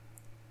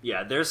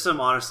 Yeah, there's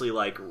some honestly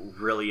like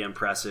really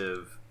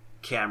impressive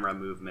camera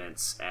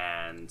movements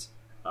and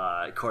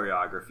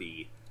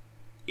choreography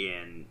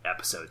in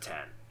episode 10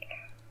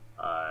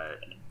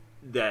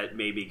 that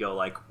made me go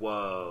like,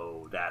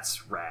 whoa,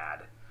 that's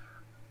rad.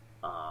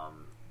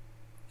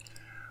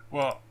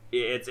 Well,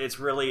 it's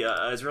really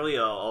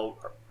a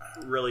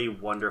really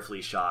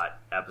wonderfully shot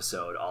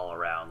episode all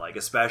around. Like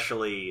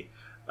especially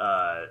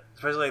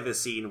like the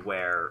scene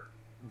where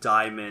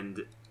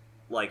Diamond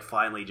like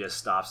finally just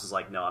stops, is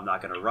like, no, I'm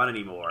not going to run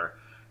anymore,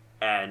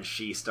 and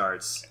she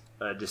starts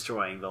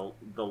destroying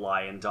the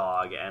lion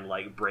dog and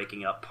like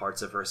breaking up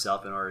parts of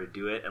herself in order to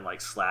do it, and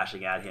like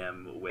slashing at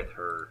him with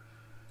her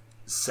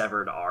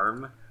severed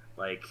arm.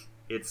 Like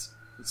it's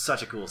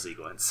such a cool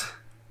sequence.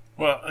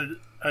 Well,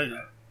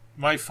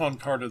 my fun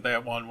part of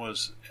that one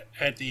was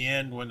at the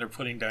end when they're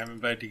putting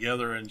Diamond back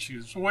together, and she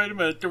was, wait a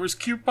minute, there was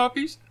cute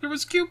puppies, and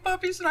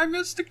I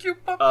missed the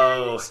cute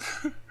puppies.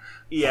 Oh,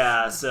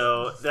 yeah.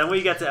 So then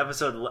we get to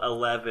episode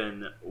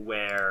 11,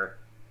 where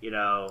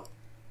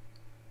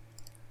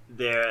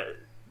there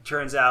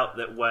turns out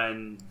that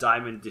when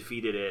Diamond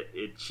defeated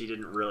it, she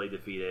didn't really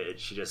defeat it;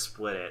 she just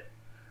split it.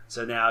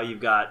 So now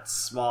you've got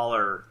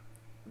smaller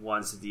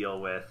ones to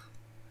deal with,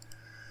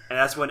 and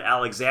that's when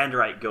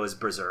Alexandrite goes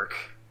berserk.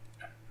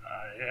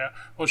 Yeah.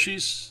 Well,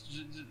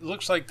 it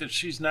looks like that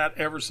she's not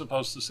ever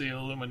supposed to see a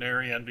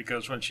Luminarian,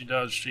 because when she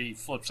does, she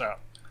flips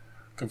out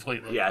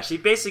completely. Yeah, she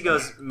basically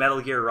goes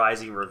Metal Gear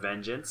Rising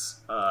Revengeance.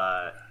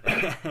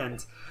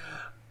 And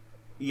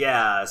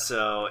yeah,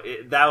 so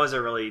that was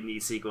a really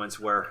neat sequence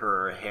where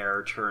her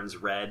hair turns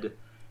red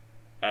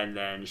and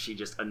then she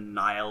just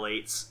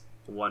annihilates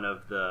one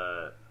of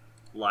the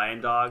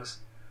lion dogs.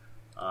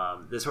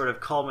 This sort of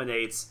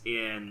culminates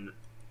in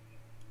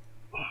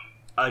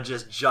a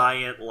just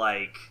giant,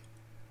 like,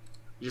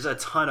 just a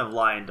ton of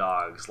lion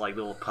dogs, like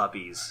little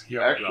puppies.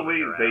 Yeah,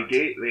 actually,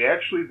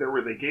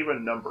 they gave a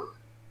number.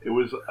 It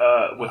was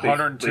what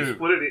 102. They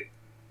split it.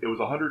 It was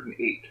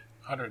 108.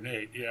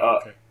 108. Yeah.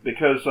 Okay.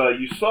 Because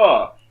you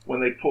saw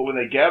when they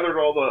gathered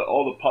all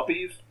the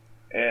puppies,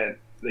 and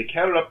they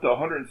counted up to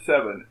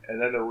 107, and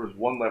then there was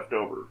one left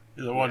over.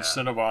 The one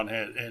Cinnabon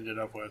had ended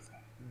up with.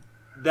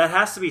 That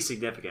has to be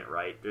significant,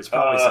 right? There's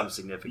probably some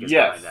significance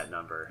behind that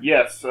number.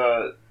 Yes.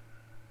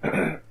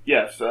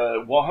 Yes,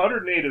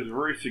 108 is a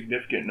very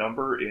significant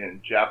number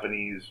in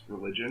Japanese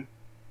religion.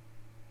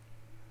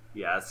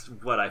 Yeah, that's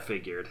what I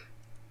figured.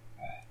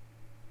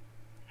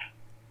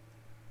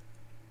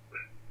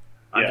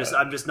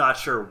 I'm just not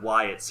sure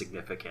why it's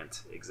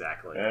significant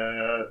exactly. I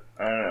don't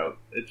know.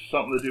 It's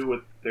something to do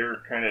with their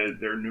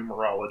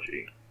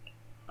numerology.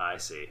 I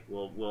see.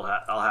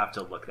 I'll have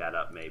to look that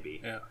up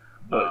maybe. Yeah.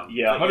 But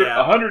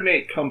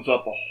 108 comes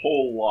up a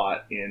whole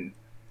lot in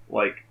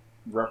like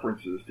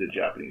references to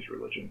Japanese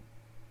religion.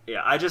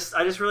 Yeah, I just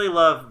really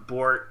love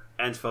Bort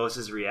and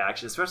Fos's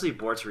reaction, especially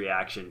Bort's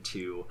reaction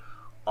to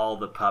all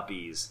the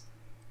puppies,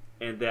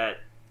 and that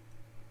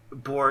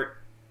Bort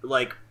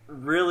like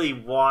really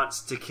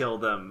wants to kill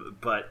them,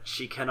 but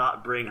she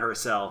cannot bring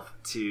herself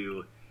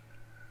to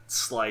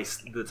slice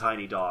the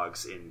tiny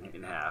dogs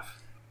in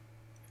half.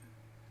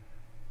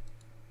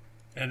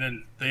 And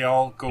then they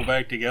all go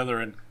back together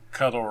and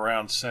cuddle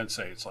around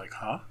Sensei. It's like,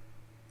 huh?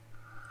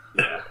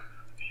 Yeah.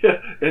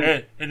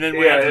 Yeah, and then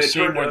we have the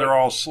scene where they're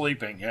all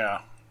sleeping.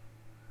 Yeah.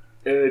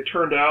 And it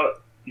turned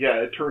out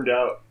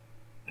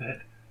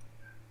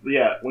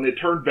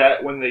that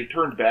when they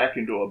turned back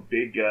into a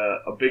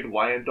big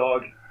lion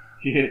dog,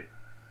 it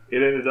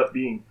ended up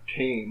being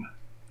tame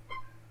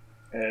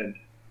and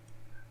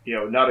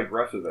not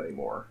aggressive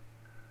anymore.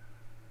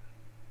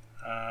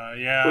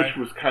 Yeah. Which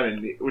was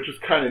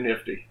kind of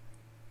nifty.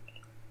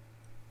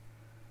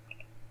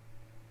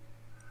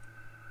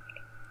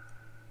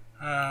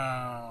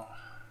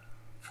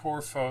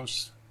 Poor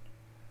Fos.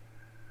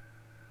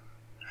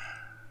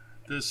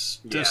 This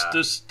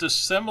Yeah.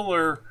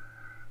 similar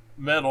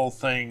metal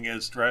thing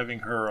is driving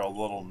her a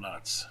little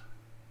nuts.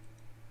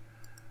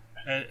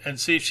 And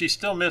see, she's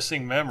still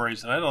missing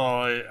memories, and I don't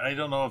know. I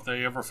don't know if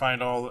they ever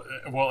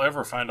will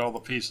ever find all the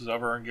pieces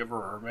of her and give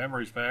her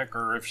memories back,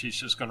 or if she's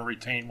just going to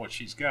retain what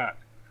she's got.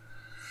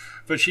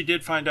 But she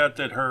did find out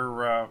that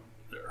her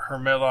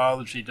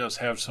metallurgy does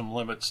have some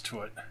limits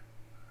to it.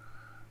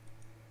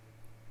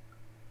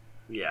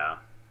 Yeah.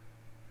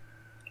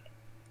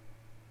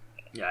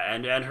 Yeah,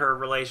 and her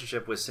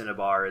relationship with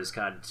Cinnabar is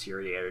kind of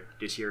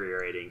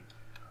deteriorating.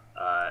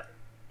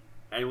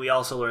 And we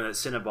also learn that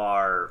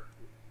Cinnabar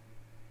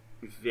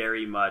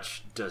very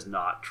much does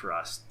not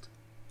trust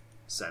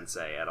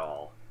Sensei at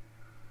all.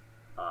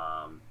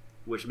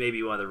 Which may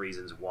be one of the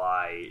reasons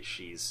why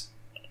she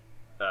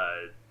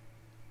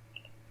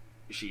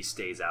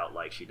stays out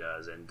like she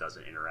does and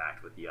doesn't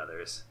interact with the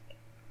others.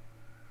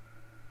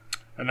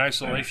 An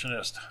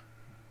isolationist.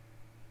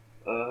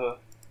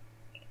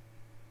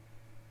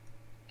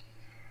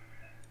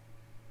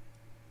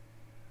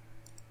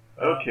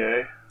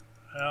 Okay.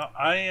 Well,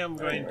 I am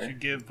going Anyway. to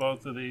give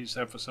both of these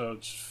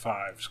episodes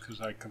 5s because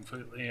I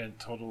completely and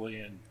totally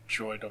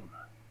enjoyed them.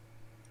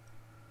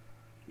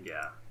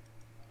 Yeah.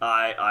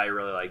 I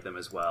really like them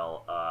as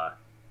well.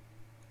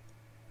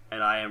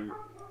 And I am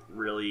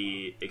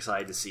really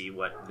excited to see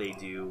what they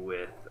do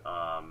with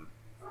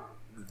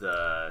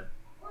the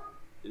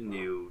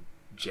new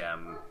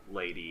gem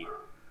lady.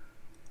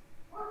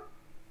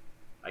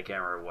 I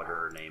can't remember what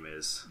her name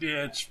is.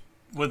 Yeah, it's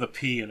with a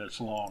P and it's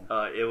long.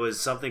 It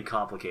was something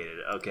complicated.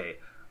 Okay.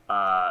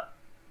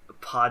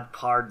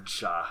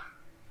 Podpardsha.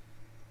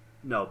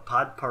 No,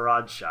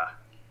 Podparadsha.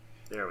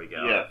 There we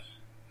go. Yes.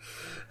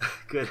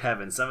 Good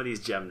heavens, some of these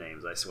gem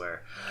names, I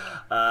swear.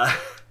 Well,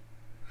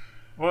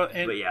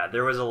 and But yeah,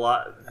 there was a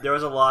lot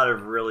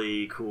of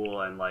really cool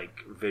and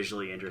like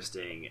visually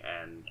interesting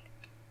and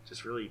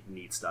just really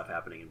neat stuff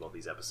happening in both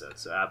these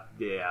episodes. So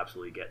they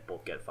absolutely get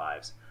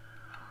 5s.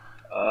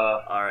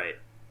 All right.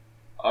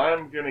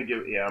 I'm gonna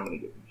give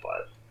them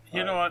 5.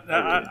 you know what? I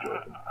really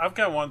enjoyed them. I've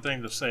got one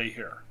thing to say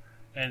here,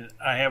 and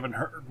I haven't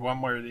heard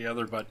one way or the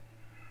other, but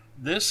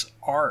this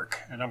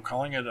arc, and I'm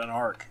calling it an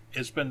arc,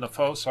 it's been the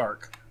Fos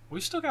arc. We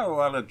still got a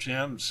lot of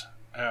gems.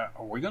 Are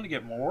we going to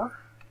get more?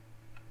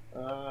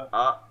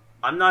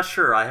 I'm not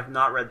sure. I have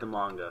not read the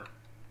manga.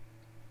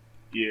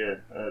 Yeah.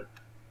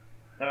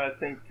 I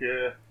think.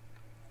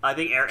 I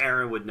think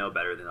Aaron would know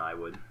better than I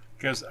would.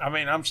 Because I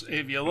mean,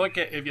 if you look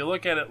at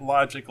it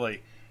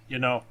logically, you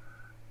know,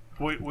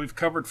 we've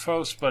covered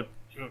Fos, but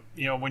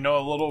you know, we know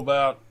a little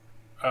about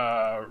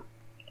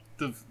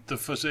the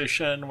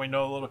physician. We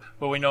know a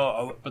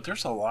little, but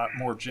there's a lot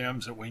more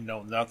gems that we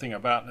know nothing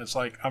about. And it's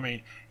like, I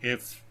mean,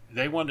 if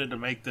they wanted to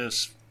make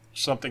this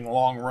something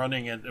long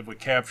running and it would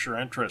capture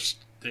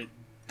interest,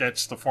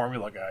 that's the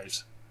formula,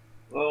 guys.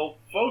 Well,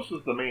 Fos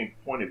is the main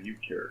point of view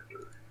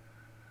character,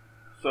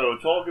 so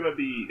it's all going to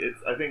be.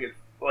 I think it's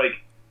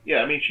like, yeah.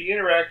 I mean, she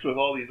interacts with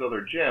all these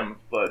other gems,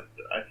 but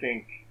I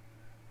think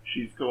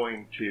she's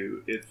going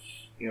to. It's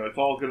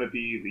all going to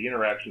be, the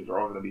interactions are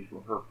all going to be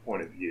from her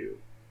point of view.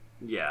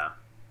 Yeah.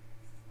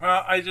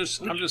 Well, I'm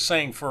just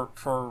saying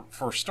for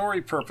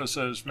story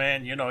purposes,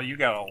 man. You know, you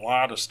got a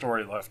lot of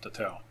story left to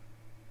tell.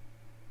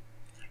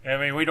 I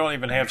mean, we don't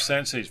even have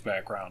Sensei's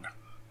background.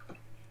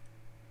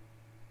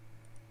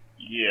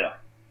 Yeah.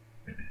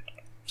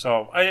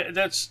 So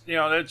that's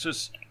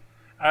just.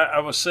 I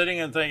was sitting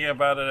and thinking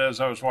about it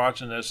as I was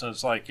watching this, and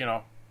it's like, you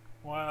know,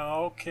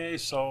 well, okay,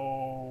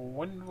 so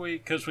when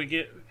because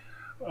we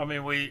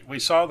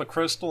saw the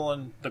crystal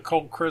and the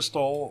cold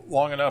crystal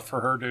long enough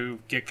for her to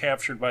get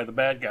captured by the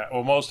bad guy.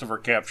 Well, most of her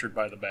captured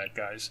by the bad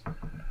guys,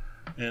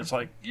 and it's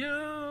like,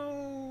 yeah,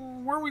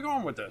 where are we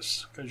going with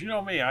this? Because you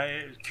know me,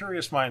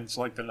 curious minds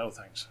like to know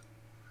things.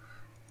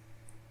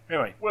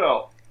 Anyway,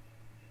 Well,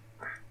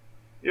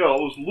 it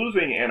was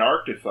losing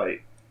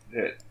Antarcticite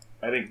that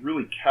I think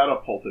really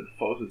catapulted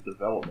Fos'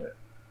 development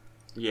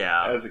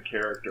Yeah. as a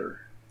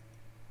character.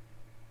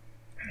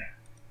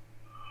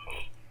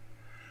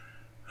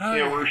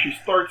 Where she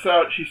starts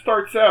out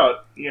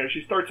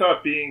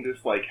being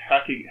this like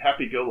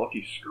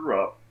happy-go-lucky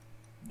screw-up,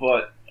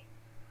 but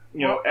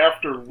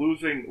after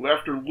losing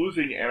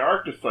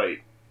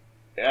Antarcticite,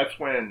 that's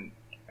when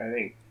I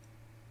think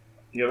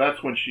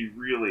that's when she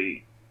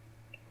really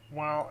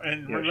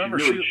and you know, remember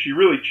she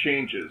really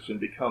changes and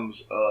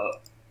becomes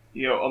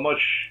a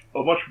much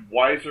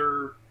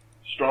wiser,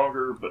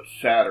 stronger, but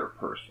sadder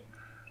person.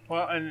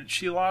 Well, and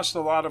she lost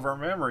a lot of her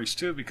memories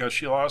too because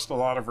she lost a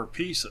lot of her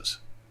pieces.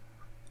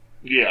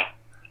 Yeah.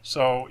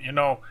 So,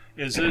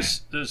 does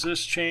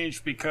this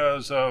change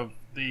because of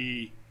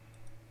the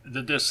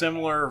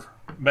dissimilar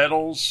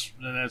metals?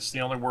 And that's the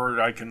only word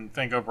I can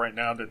think of right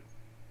now that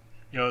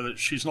that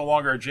she's no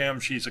longer a gem,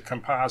 she's a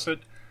composite.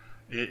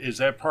 Is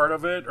that part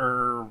of it,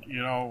 or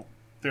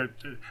there,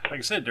 like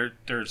I said,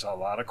 there's a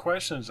lot of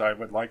questions I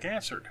would like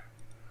answered.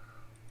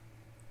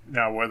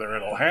 Now, whether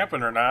it'll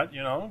happen or not,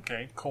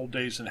 okay, cold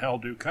days in hell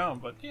do come,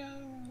 but yeah,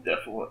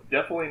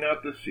 Definitely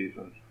not this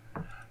season.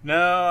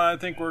 No, I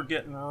think we're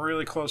getting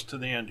really close to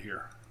the end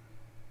here.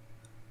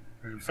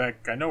 In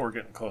fact, I know we're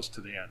getting close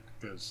to the end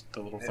because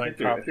the little thing I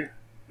think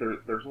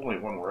there's only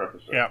one more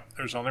episode. Yeah,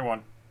 there's only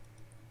one.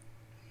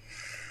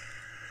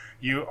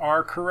 You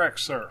are correct,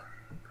 sir.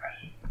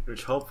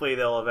 Which hopefully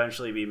they'll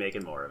eventually be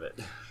making more of it.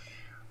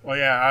 Well,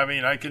 yeah, I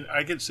mean, I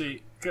can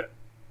see.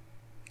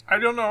 I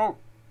don't know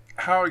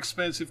how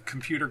expensive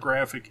computer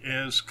graphic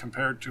is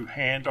compared to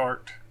hand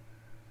art,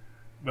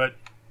 but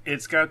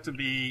it's got to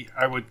be,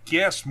 I would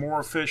guess,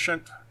 more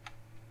efficient.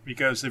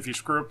 Because if you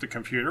screw up the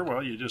computer,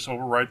 well, you just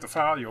overwrite the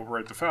file.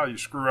 You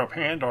screw up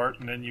hand art,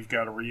 and then you've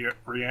got to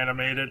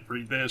reanimate it,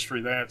 read this,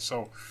 read that.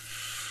 So,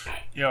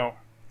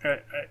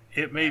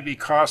 it may be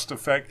cost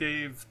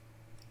effective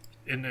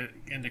in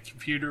the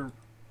computer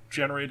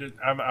generated.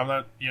 I'm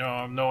not,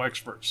 I'm no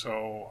expert,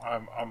 so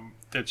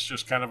that's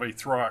just kind of a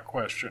throw out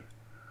question.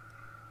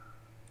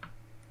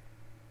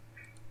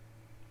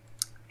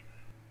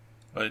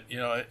 But,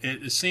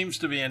 it seems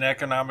to be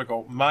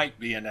might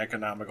be an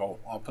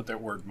economical, I'll put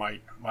that word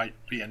might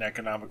be an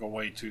economical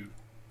way to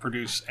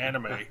produce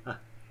anime.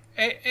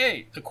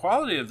 Hey, the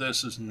quality of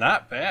this is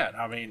not bad.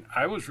 I mean,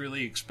 I was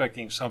really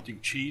expecting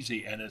something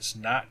cheesy, and it's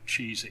not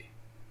cheesy.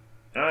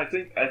 And I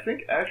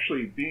think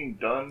actually being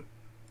done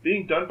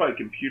by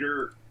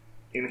computer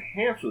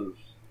enhances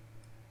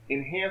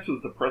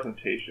the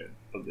presentation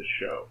of the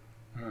show.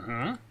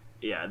 Mm-hmm.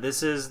 Yeah,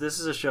 this is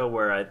a show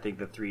where I think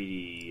the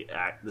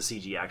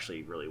CG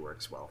actually really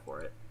works well for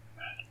it.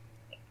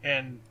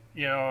 And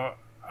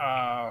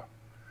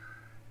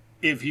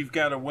if you've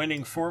got a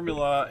winning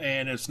formula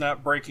and it's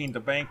not breaking the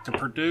bank to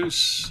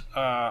produce,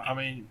 I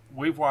mean,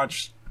 we've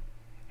watched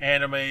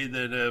anime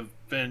that have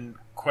been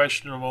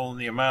questionable in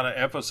the amount of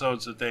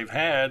episodes that they've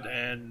had,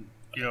 and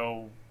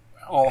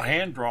all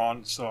hand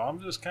drawn. So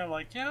I'm just kind of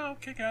like, yeah,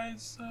 okay,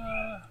 guys.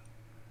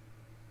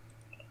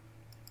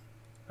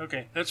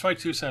 Okay, that's my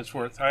 2 cents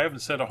worth. I haven't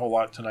said a whole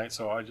lot tonight,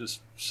 so I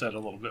just said a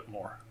little bit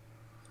more.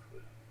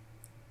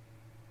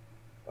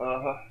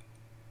 Uh-huh.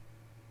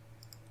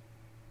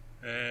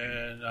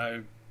 And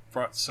I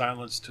brought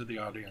silence to the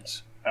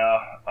audience.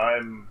 I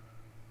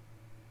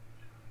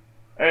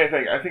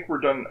think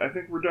we're done. I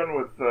think we're done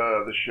with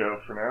the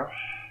show for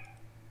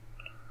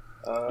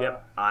now.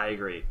 Yep, I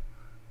agree.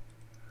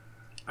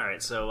 All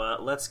right, so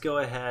let's go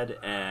ahead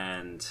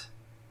and,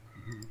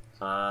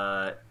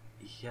 I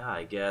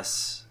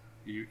guess.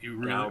 You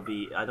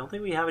really... I don't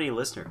think we have any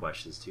listener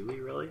questions, do we,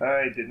 really?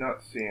 I did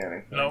not see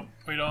anything. Nope,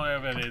 we don't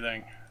have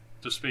anything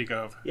to speak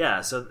of.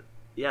 Yeah, so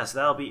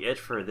that'll be it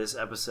for this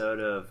episode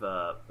of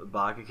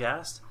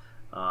BakaCast.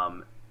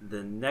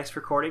 The next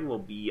recording will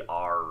be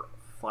our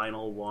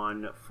final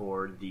one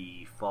for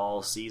the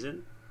fall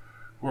season.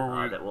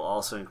 That will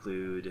also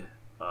include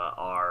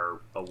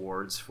our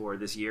awards for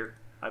this year,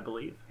 I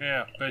believe.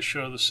 Yeah, best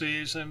show of the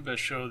season,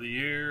 best show of the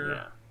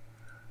year.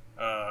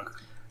 Yeah.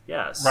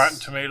 Yes. Rotten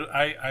tomato.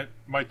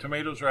 My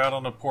tomatoes are out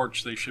on the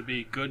porch. They should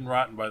be good and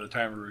rotten by the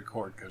time we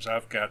record, because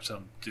I've got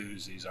some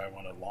doozies I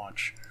want to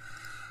launch.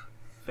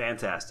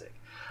 Fantastic.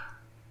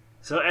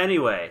 So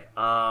anyway,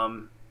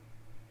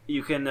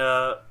 you can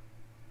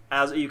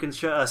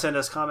send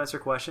us comments or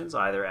questions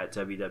either at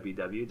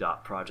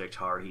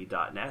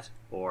www.projectharuhi.net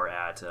or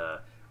at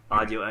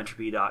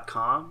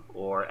audioentropy.com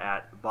or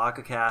at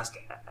BakaCast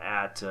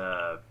at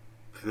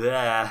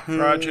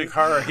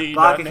ProjectHaruhi.net.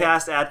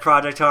 BakaCast at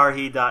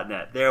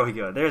ProjectHaruhi.net. There we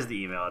go. There's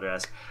the email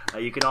address.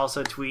 You can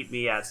also tweet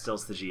me at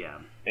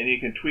StillsTheGM. And you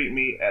can tweet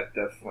me at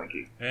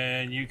DeathSlinky.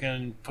 And you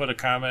can put a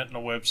comment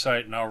on the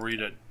website and I'll read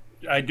it.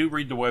 I do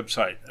read the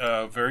website.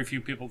 Very few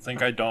people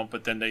think I don't,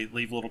 but then they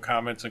leave little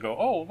comments and go,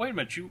 oh, wait a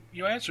minute, you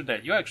answered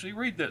that. You actually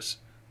read this.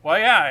 Well,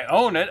 yeah, I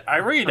own it. I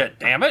read it,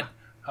 damn it.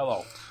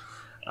 Hello.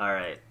 All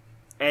right.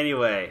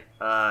 Anyway,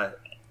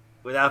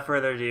 without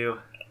further ado,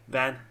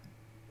 Ben.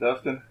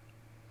 Dustin.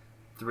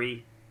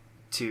 3,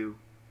 2,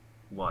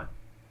 1.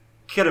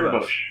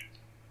 Kirabosh.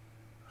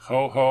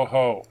 Ho, ho,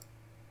 ho.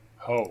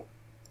 Ho.